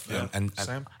 myself and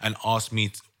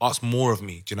ask more of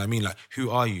me. Do you know what I mean? Like, who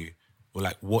are you? Or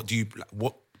like, what do you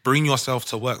bring yourself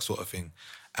to work, sort of thing.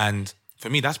 And for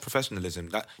me, that's professionalism.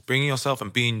 That bringing yourself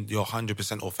and being your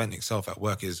 100% authentic self at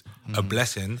work is a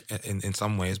blessing in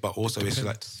some ways, but also it's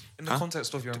like in the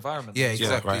context of your environment. Yeah,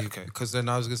 exactly. Yeah, right, okay. Because then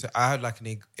I was gonna say I had like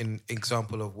an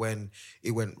example of when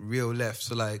it went real left.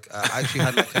 So like I actually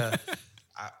had like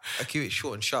I keep it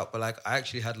short and sharp, but like I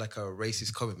actually had like a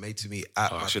racist comment made to me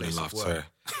at my place of work,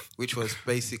 which was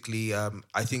basically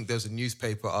I think there was a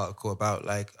newspaper article about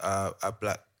like a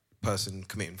black person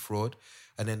committing fraud,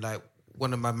 and then like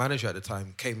one of my manager at the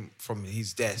time came from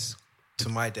his desk to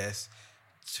my desk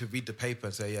to read the paper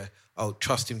and say,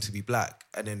 trust him to be black,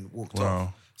 and then walked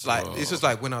off. So like this was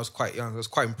like when I was quite young. I was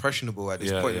quite impressionable at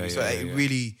this point.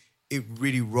 It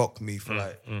really rocked me for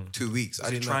like 2 weeks. Was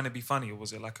I didn't trying to be funny, or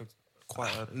was it like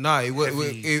quite a no?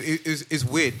 It's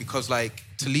weird because like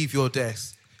to leave your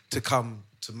desk to come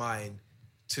to mine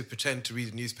to pretend to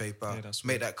read a newspaper,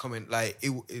 make that comment, like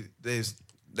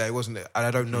it wasn't. And I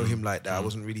don't know him like that. I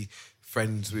wasn't really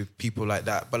friends with people like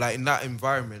that, but like in that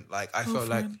environment, like I felt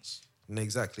friends.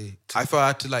 I felt I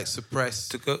had to like suppress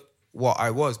what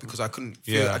I was because I couldn't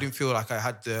feel, I didn't feel like I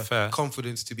had the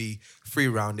confidence to be free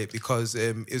around it because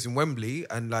it was in Wembley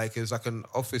and like it was like an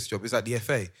office job. It was at the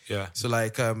FA. Yeah. So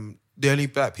like the only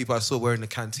black people I saw were in the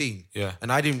canteen. Yeah.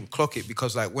 And I didn't clock it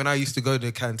because like when I used to go to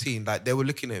the canteen, like they were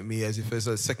looking at me as if it was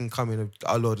a second coming of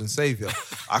our Lord and Saviour.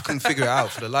 I couldn't figure it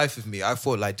out for the life of me. I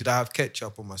thought like, did I have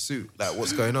ketchup on my suit? Like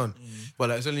what's going on? But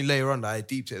like, it was only later on that I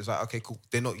deeped it. It was like, okay, cool.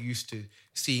 They're not used to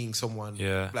seeing someone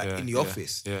in the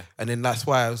office. Yeah. And then that's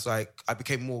why I was like, I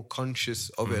became more conscious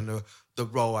of it and the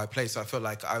role I played. So I felt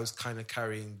like I was kind of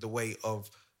carrying the weight of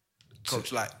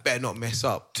coach, like better not mess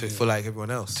up for like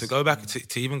everyone else. To go back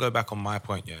to even go back on my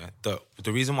point,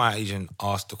 the reason why I even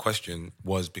asked the question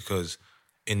was because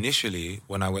initially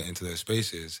when I went into those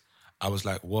spaces, I was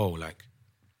like, whoa, like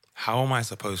how am I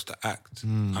supposed to act?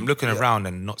 I'm looking around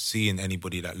and not seeing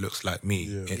anybody that looks like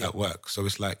me at work. So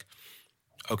it's like,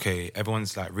 okay,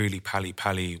 everyone's like really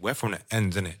pally. We're from the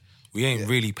ends, innit? We ain't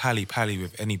really pally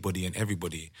with anybody and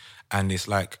everybody. And it's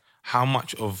like, how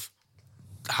much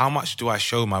do I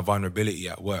show my vulnerability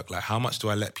at work? Like, how much do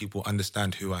I let people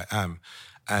understand who I am?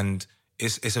 And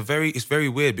it's very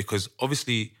weird because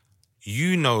obviously,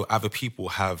 you know, other people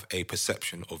have a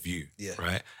perception of you,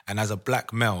 right? And as a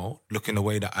black male, looking the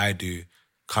way that I do,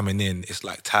 coming in, it's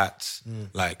like tats,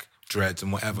 like dreads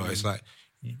and whatever. It's like,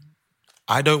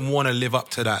 I don't want to live up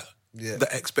to that, the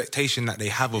expectation that they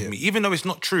have of me. Even though it's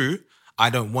not true, I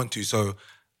don't want to. So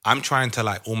I'm trying to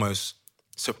like almost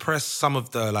suppress some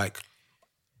of the like,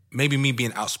 maybe me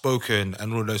being outspoken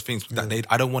and all of those things that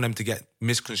I don't want them to get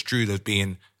misconstrued as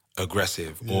being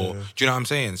aggressive or, do you know what I'm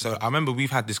saying? So I remember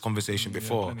we've had this conversation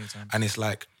before and it's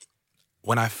like,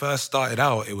 when I first started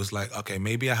out, it was like, okay,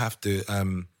 maybe I have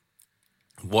to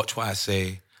watch what I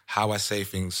say, how I say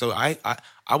things. So I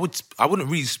wouldn't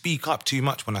really speak up too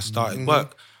much when I started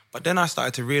work. But then I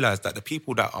started to realize that the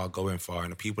people that are going far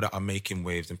and the people that are making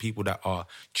waves and people that are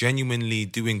genuinely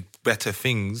doing better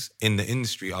things in the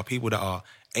industry are people that are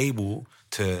able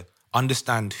to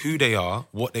understand who they are,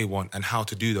 what they want, and how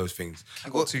to do those things.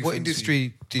 What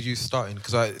industry did you start in?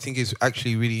 Because I think it's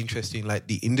actually really interesting, like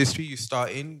the industry you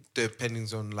start in, depending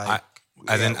on like...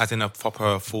 As in a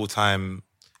proper full-time...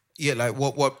 Yeah, like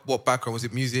what background? Was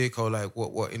it music or like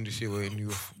what industry were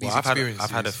in? I've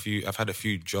had a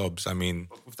few jobs. I mean,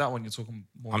 with that one, you're talking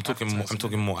more. I'm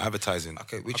talking more advertising.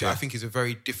 Okay, which I think is a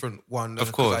very different one.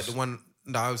 Of course, like the one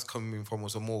that I was coming from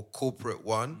was a more corporate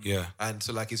one. Yeah, and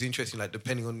so like it's interesting. Like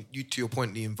depending on you, to your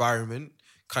point, the environment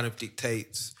kind of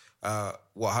dictates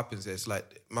what happens there. It's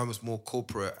like mine was more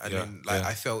corporate, and then like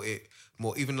I felt it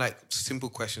more. Even like simple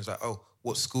questions like, oh,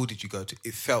 what school did you go to?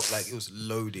 It felt like it was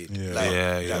loaded.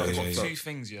 Two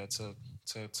things,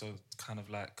 to kind of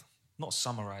like not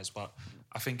summarize, but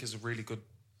I think is a really good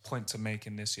point to make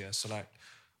in this year. So like,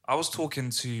 I was talking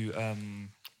to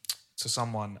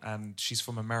someone, and she's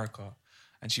from America,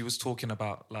 and she was talking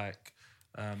about like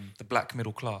the black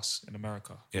middle class in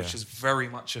America, which is very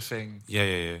much a thing. Yeah.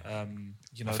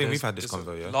 You know, I think we've had this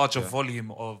convo. Larger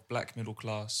volume of black middle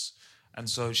class, and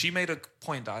so she made a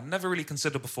point that I'd never really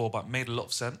considered before, but made a lot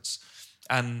of sense.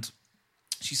 And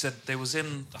she said they was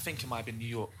in, I think it might have been New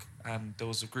York, and there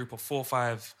was a group of 4 or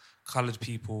 5 coloured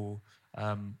people,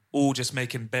 all just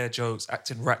making bare jokes,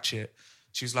 acting ratchet.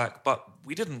 She's like, but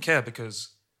we didn't care because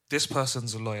this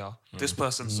person's a lawyer, this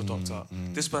person's a doctor,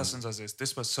 this person does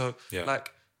this person. So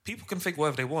like, people can think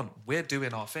whatever they want. We're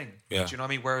doing our thing. Yeah. Do you know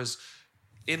what I mean? Whereas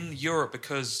in Europe,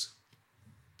 because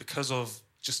of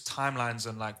just timelines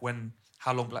and like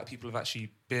how long black people have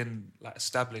actually been like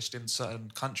established in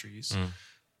certain countries,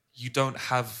 you don't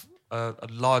have a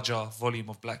larger volume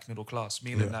of black middle class,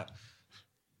 meaning that,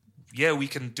 we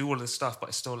can do all this stuff, but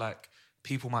it's still like,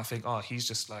 people might think, oh, he's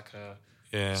just like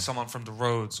someone from the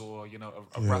roads, or, you know,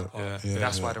 a rapper.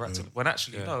 That's why they're acting. When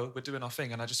actually, no, we're doing our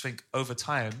thing. And I just think over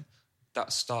time,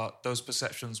 those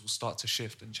perceptions will start to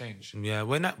shift and change. Yeah,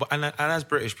 and as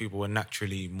British people, we're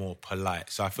naturally more polite.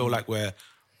 So I feel like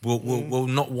we'll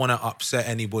not want to upset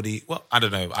anybody. Well, I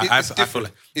don't know. I feel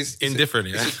like it's indifferent.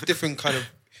 It's a different kind of.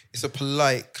 It's a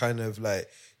polite kind of like.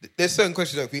 There's certain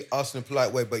questions that we ask in a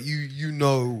polite way, but you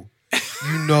know.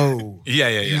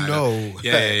 Yeah.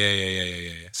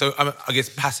 So I guess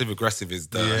passive aggressive is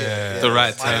the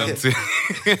right term.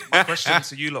 My question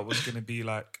to you lot was going to be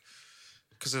like,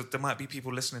 because there might be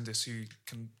people listening to this who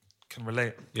can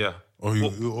relate. Yeah, or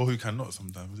who cannot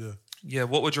sometimes. Yeah. Yeah.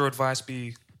 What would your advice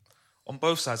be on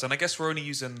both sides? And I guess we're only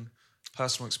using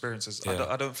personal experiences. Yeah.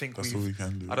 I don't think that's all we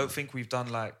can do. I don't think we've done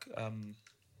like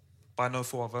by no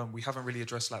fault of our own. We haven't really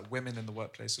addressed like women in the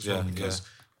workplace as well, because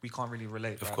we can't really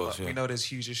relate. Of course, we know there's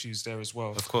huge issues there as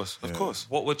well. Of course.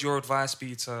 What would your advice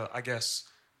be to, I guess,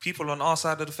 people on our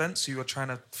side of the fence who are trying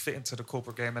to fit into the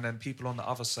corporate game, and then people on the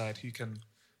other side who can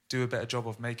do a better job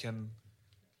of making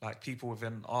like people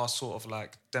within our sort of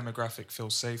like demographic feel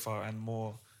safer and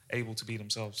more able to be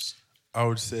themselves? I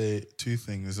would say 2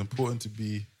 things. It's important to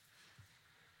be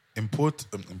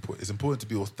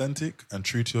authentic and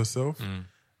true to yourself,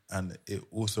 and it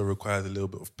also requires a little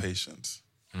bit of patience.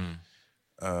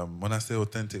 When I say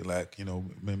authentic, like, you know,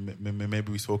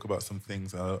 maybe we spoke about some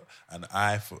things, and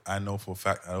I know for a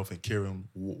fact I don't think Kieran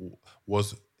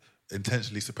was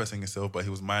intentionally suppressing himself, but he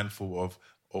was mindful of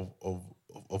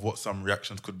what some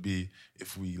reactions could be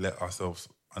if we let ourselves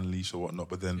unleash or whatnot.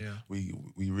 But then we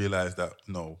realized that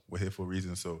no, we're here for a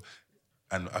reason. So,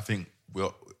 and I think we're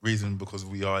reason because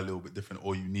we are a little bit different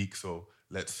or unique. So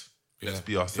let's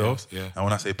be ourselves. And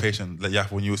when I say patient, like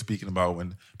when you were speaking about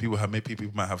when people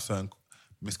might have certain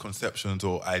misconceptions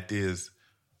or ideas,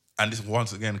 and this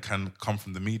once again can come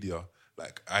from the media.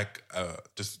 Like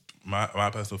my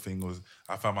personal thing was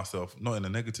I found myself not in a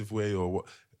negative way or what,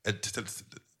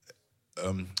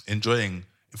 enjoying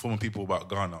informing people about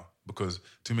Ghana, because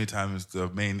too many times the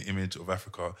main image of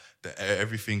Africa that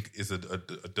everything is a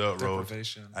dirt road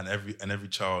and every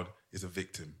child is a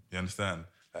victim. You understand?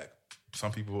 Like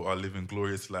some people are living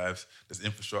glorious lives. There's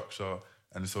infrastructure,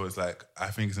 and so it's like I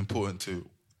think it's important to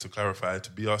clarify,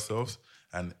 to be ourselves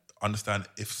and understand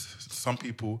if some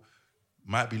people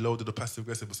might be loaded or passive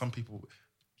aggressive, but some people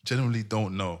generally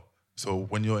don't know. So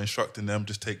when you're instructing them,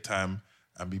 just take time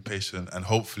and be patient, and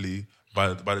hopefully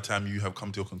by the time you have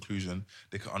come to your conclusion,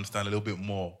 they can understand a little bit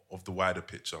more of the wider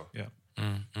picture. Yeah.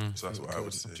 So that's what I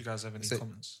would say. Do you guys have any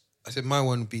comments? I said my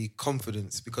one would be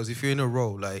confidence, because if you're in a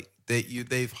role, like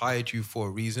they've hired you for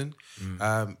a reason.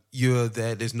 You're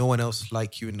there. There's no one else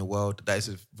like you in the world. That is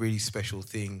a really special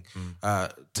thing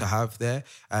to have there.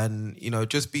 And, you know,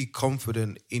 just be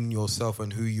confident in yourself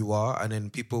and who you are. And then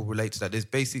people relate to that.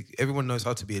 Everyone knows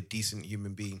how to be a decent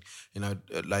human being. You know,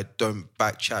 like don't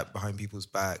back chat behind people's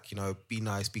back. You know, be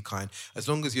nice, be kind. As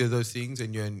long as you're those things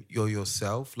and you're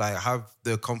yourself, like have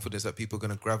the confidence that people are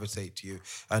going to gravitate to you.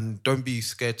 And don't be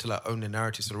scared to like own the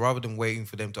narrative. So rather than waiting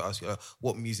for them to ask you,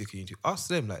 what music are you into? Ask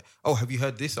them like, oh, have you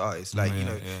heard this artist? Like, you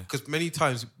know, because many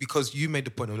times, because you made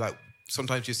the point of like,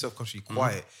 sometimes you're self-consciously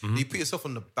quiet. You put yourself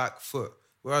on the back foot.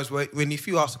 Whereas if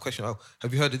you ask the question, oh,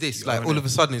 have you heard of this? Like all of a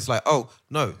sudden it's like, oh,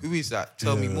 no, who is that?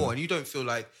 Tell me more. And you don't feel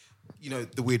like, you know,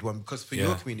 the weird one, because for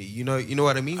your community, you know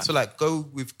what I mean? So like go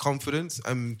with confidence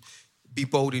and be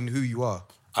bold in who you are.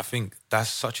 I think that's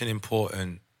such an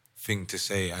important thing to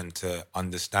say and to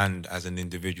understand as an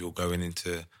individual going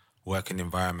into working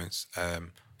environments,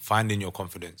 finding your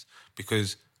confidence,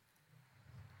 because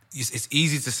it's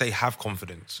easy to say have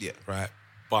confidence, right?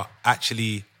 But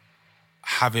actually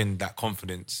having that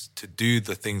confidence to do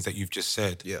the things that you've just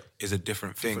said is a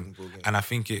different thing. And I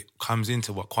think it comes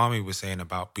into what Kwame was saying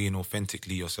about being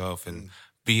authentically yourself and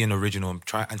being original and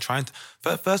trying to,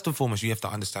 first and foremost, you have to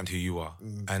understand who you are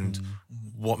and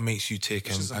what makes you tick.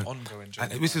 This is an ongoing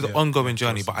journey. And this is an ongoing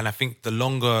journey. But I think the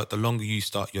longer you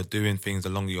start, you're doing things, the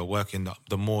longer you're working,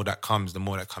 the more that comes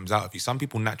out of you. Some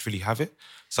people naturally have it.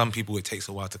 Some people, it takes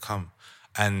a while to come.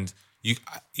 And you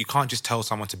can't just tell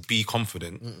someone to be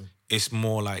confident. It's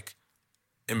more like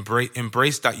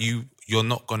embrace that you're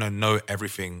not gonna know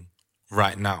everything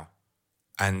right now,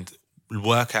 and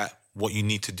work at what you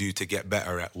need to do to get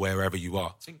better at wherever you are.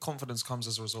 I think confidence comes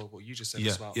as a result of what you just said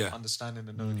as well. Understanding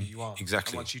and knowing who you are.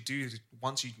 Exactly. And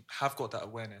once you have got that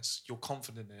awareness, you're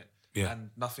confident in it. And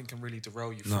nothing can really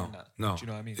derail you from that. No. Do you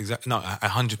know what I mean? Exactly. No,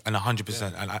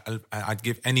 100%. And I'd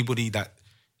give anybody that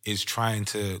is trying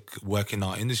to work in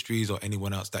our industries or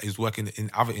anyone else that is working in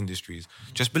other industries,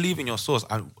 just believe in your source.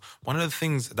 And one of the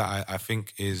things that I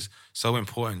think is so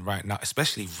important right now,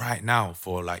 especially right now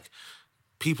for like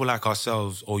people like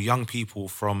ourselves or young people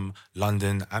from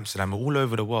London, Amsterdam, all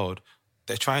over the world,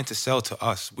 they're trying to sell to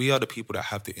us. We are the people that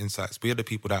have the insights. We are the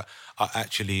people that are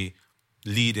actually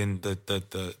leading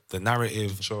the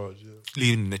narrative,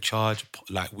 leading the charge.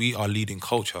 Like, we are leading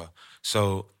culture.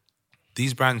 So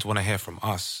these brands want to hear from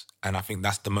us, and I think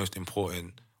that's the most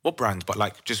important. What brands? But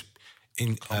like just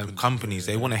in companies,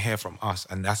 they want to hear from us,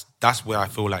 and that's where I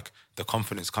feel like the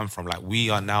confidence comes from. Like, we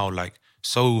are now like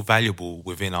so valuable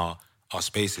within our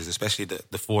spaces, especially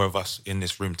the four of us in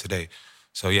this room today.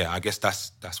 So yeah, I guess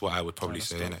that's what I would probably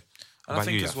say, innit? And I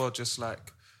think as well, just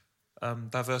like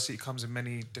diversity comes in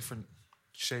many different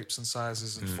shapes and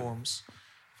sizes and forms.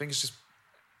 I think it's just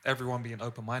everyone being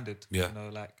open-minded. Yeah. You know,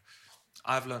 like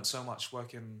I've learned so much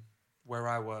working where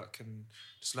I work and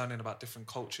just learning about different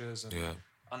cultures and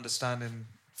understanding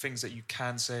things that you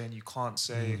can say and you can't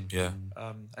say.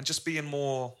 And just being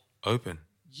more open.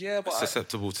 Yeah, but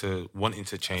susceptible to wanting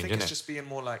to change. I think it's just being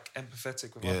more like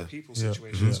empathetic with other people's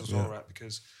situations as well, right?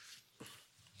 Because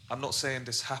I'm not saying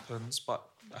this happens, but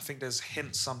I think there's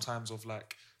hints sometimes of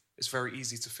like it's very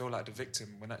easy to feel like the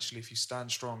victim when actually if you stand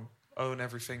strong, own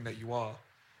everything that you are,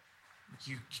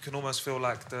 you can almost feel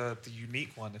like the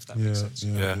unique one, if that makes sense.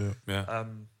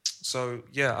 So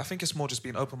yeah, I think it's more just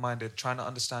being open-minded, trying to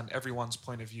understand everyone's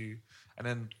point of view, and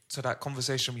then to that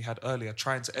conversation we had earlier,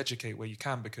 trying to educate where you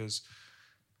can, because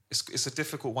it's a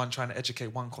difficult one trying to educate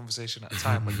one conversation at a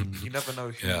time, but you never know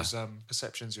whose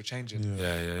perceptions you're changing.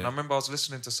 And I remember I was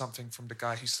listening to something from the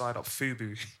guy who started up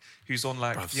Fubu, who's on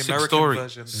like the American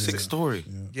version. Sick story.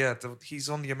 He's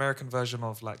on the American version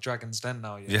of like Dragon's Den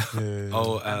now. I don't know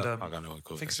what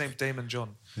I think his name's Damon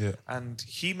John. And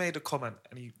he made a comment,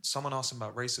 and someone asked him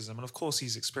about racism, and of course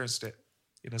he's experienced it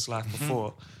in his life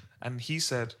before. And he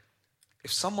said,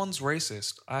 if someone's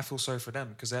racist, I feel sorry for them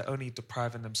because they're only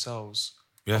depriving themselves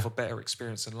of a better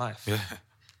experience in life.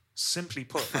 Simply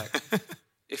put, like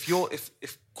if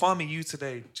Kwame, you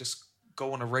today just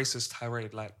go on a racist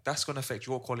tirade, like that's going to affect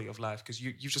your quality of life because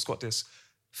you've just got this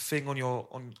thing on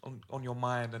your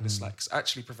mind, and it's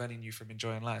actually preventing you from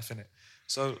enjoying life, innit?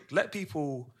 So let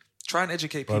people try and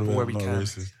educate people where we can.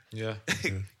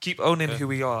 Keep owning who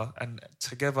we are, and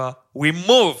together we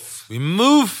move. We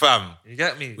move, fam. You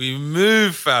get me? We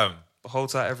move, fam. But hold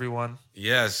tight, everyone.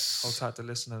 Yes. Hold tight, the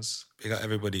listeners. Big up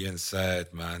everybody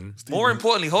inside, man. More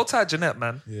importantly, hold tight, Jeanette,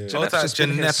 man. Jeanette's just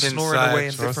been here snoring away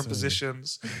in different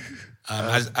positions.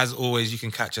 As always, you can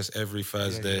catch us every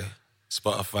Thursday.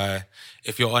 Spotify.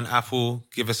 If you're on Apple,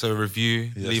 give us a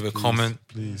review, leave a comment.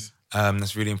 Please.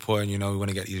 That's really important. You know, we want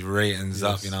to get these ratings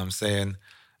up. You know what I'm saying?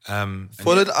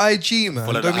 Follow the IG, man.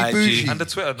 Follow Don't the be IG. bougie. And the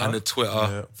Twitter, no? And the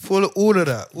Twitter. Follow all of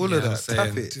that. All of know that. what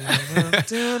I'm Tap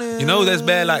it. You know, there's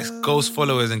bare like ghost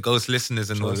followers and ghost listeners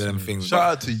and all of them things. Shout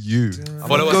out to you.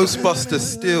 Follow us. Ghostbuster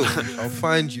still. I'll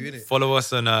find you, innit? Follow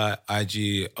us on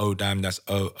IG, ODAM, that's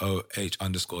OOH_DAM,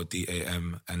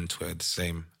 and Twitter the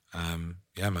same.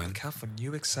 Yeah, man. Look out for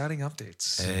new exciting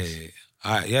updates. Hey.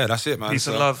 All right, yeah, that's it, man. Peace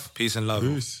and love. Peace and love.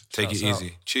 Peace. Take Shouts it out.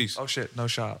 easy. Cheers. Oh shit, no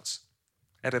shouts.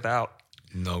 Edit that out.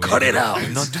 No, Cut it out.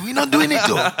 We're not doing it,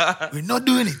 though. We're not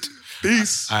doing it.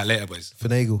 Peace. All right, later, boys.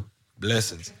 Finagle.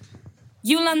 Blessings.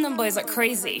 You London boys are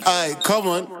crazy. Aye, come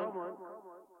on.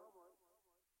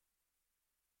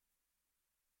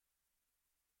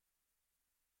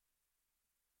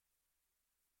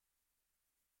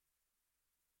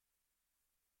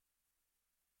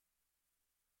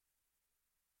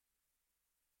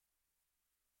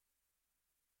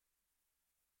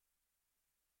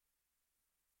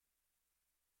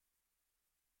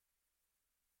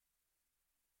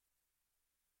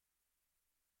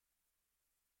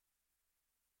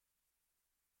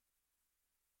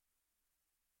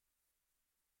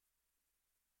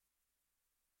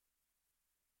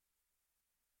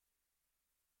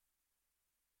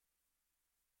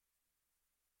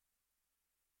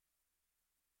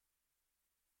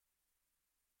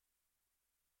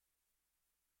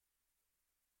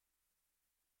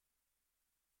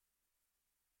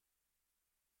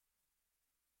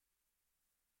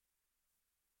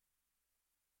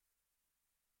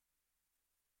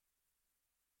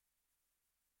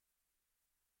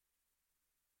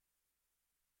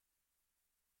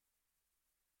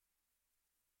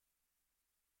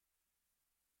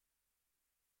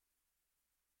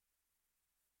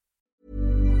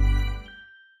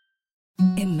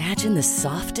 Imagine the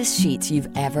softest sheets you've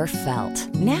ever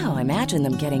felt. Now imagine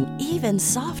them getting even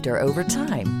softer over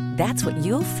time. That's what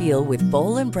you'll feel with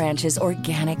Boll & Branch's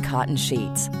organic cotton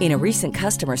sheets. In a recent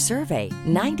customer survey,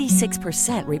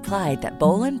 96% replied that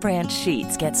Boll & Branch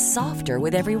sheets get softer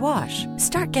with every wash.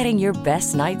 Start getting your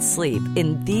best night's sleep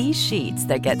in these sheets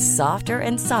that get softer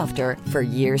and softer for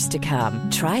years to come.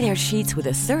 Try their sheets with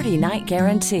a 30-night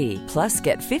guarantee. Plus,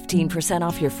 get 15%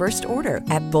 off your first order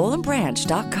at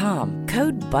bollandbranch.com.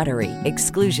 Code BUTTERY.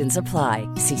 Exclusions apply.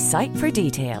 See site for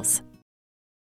details.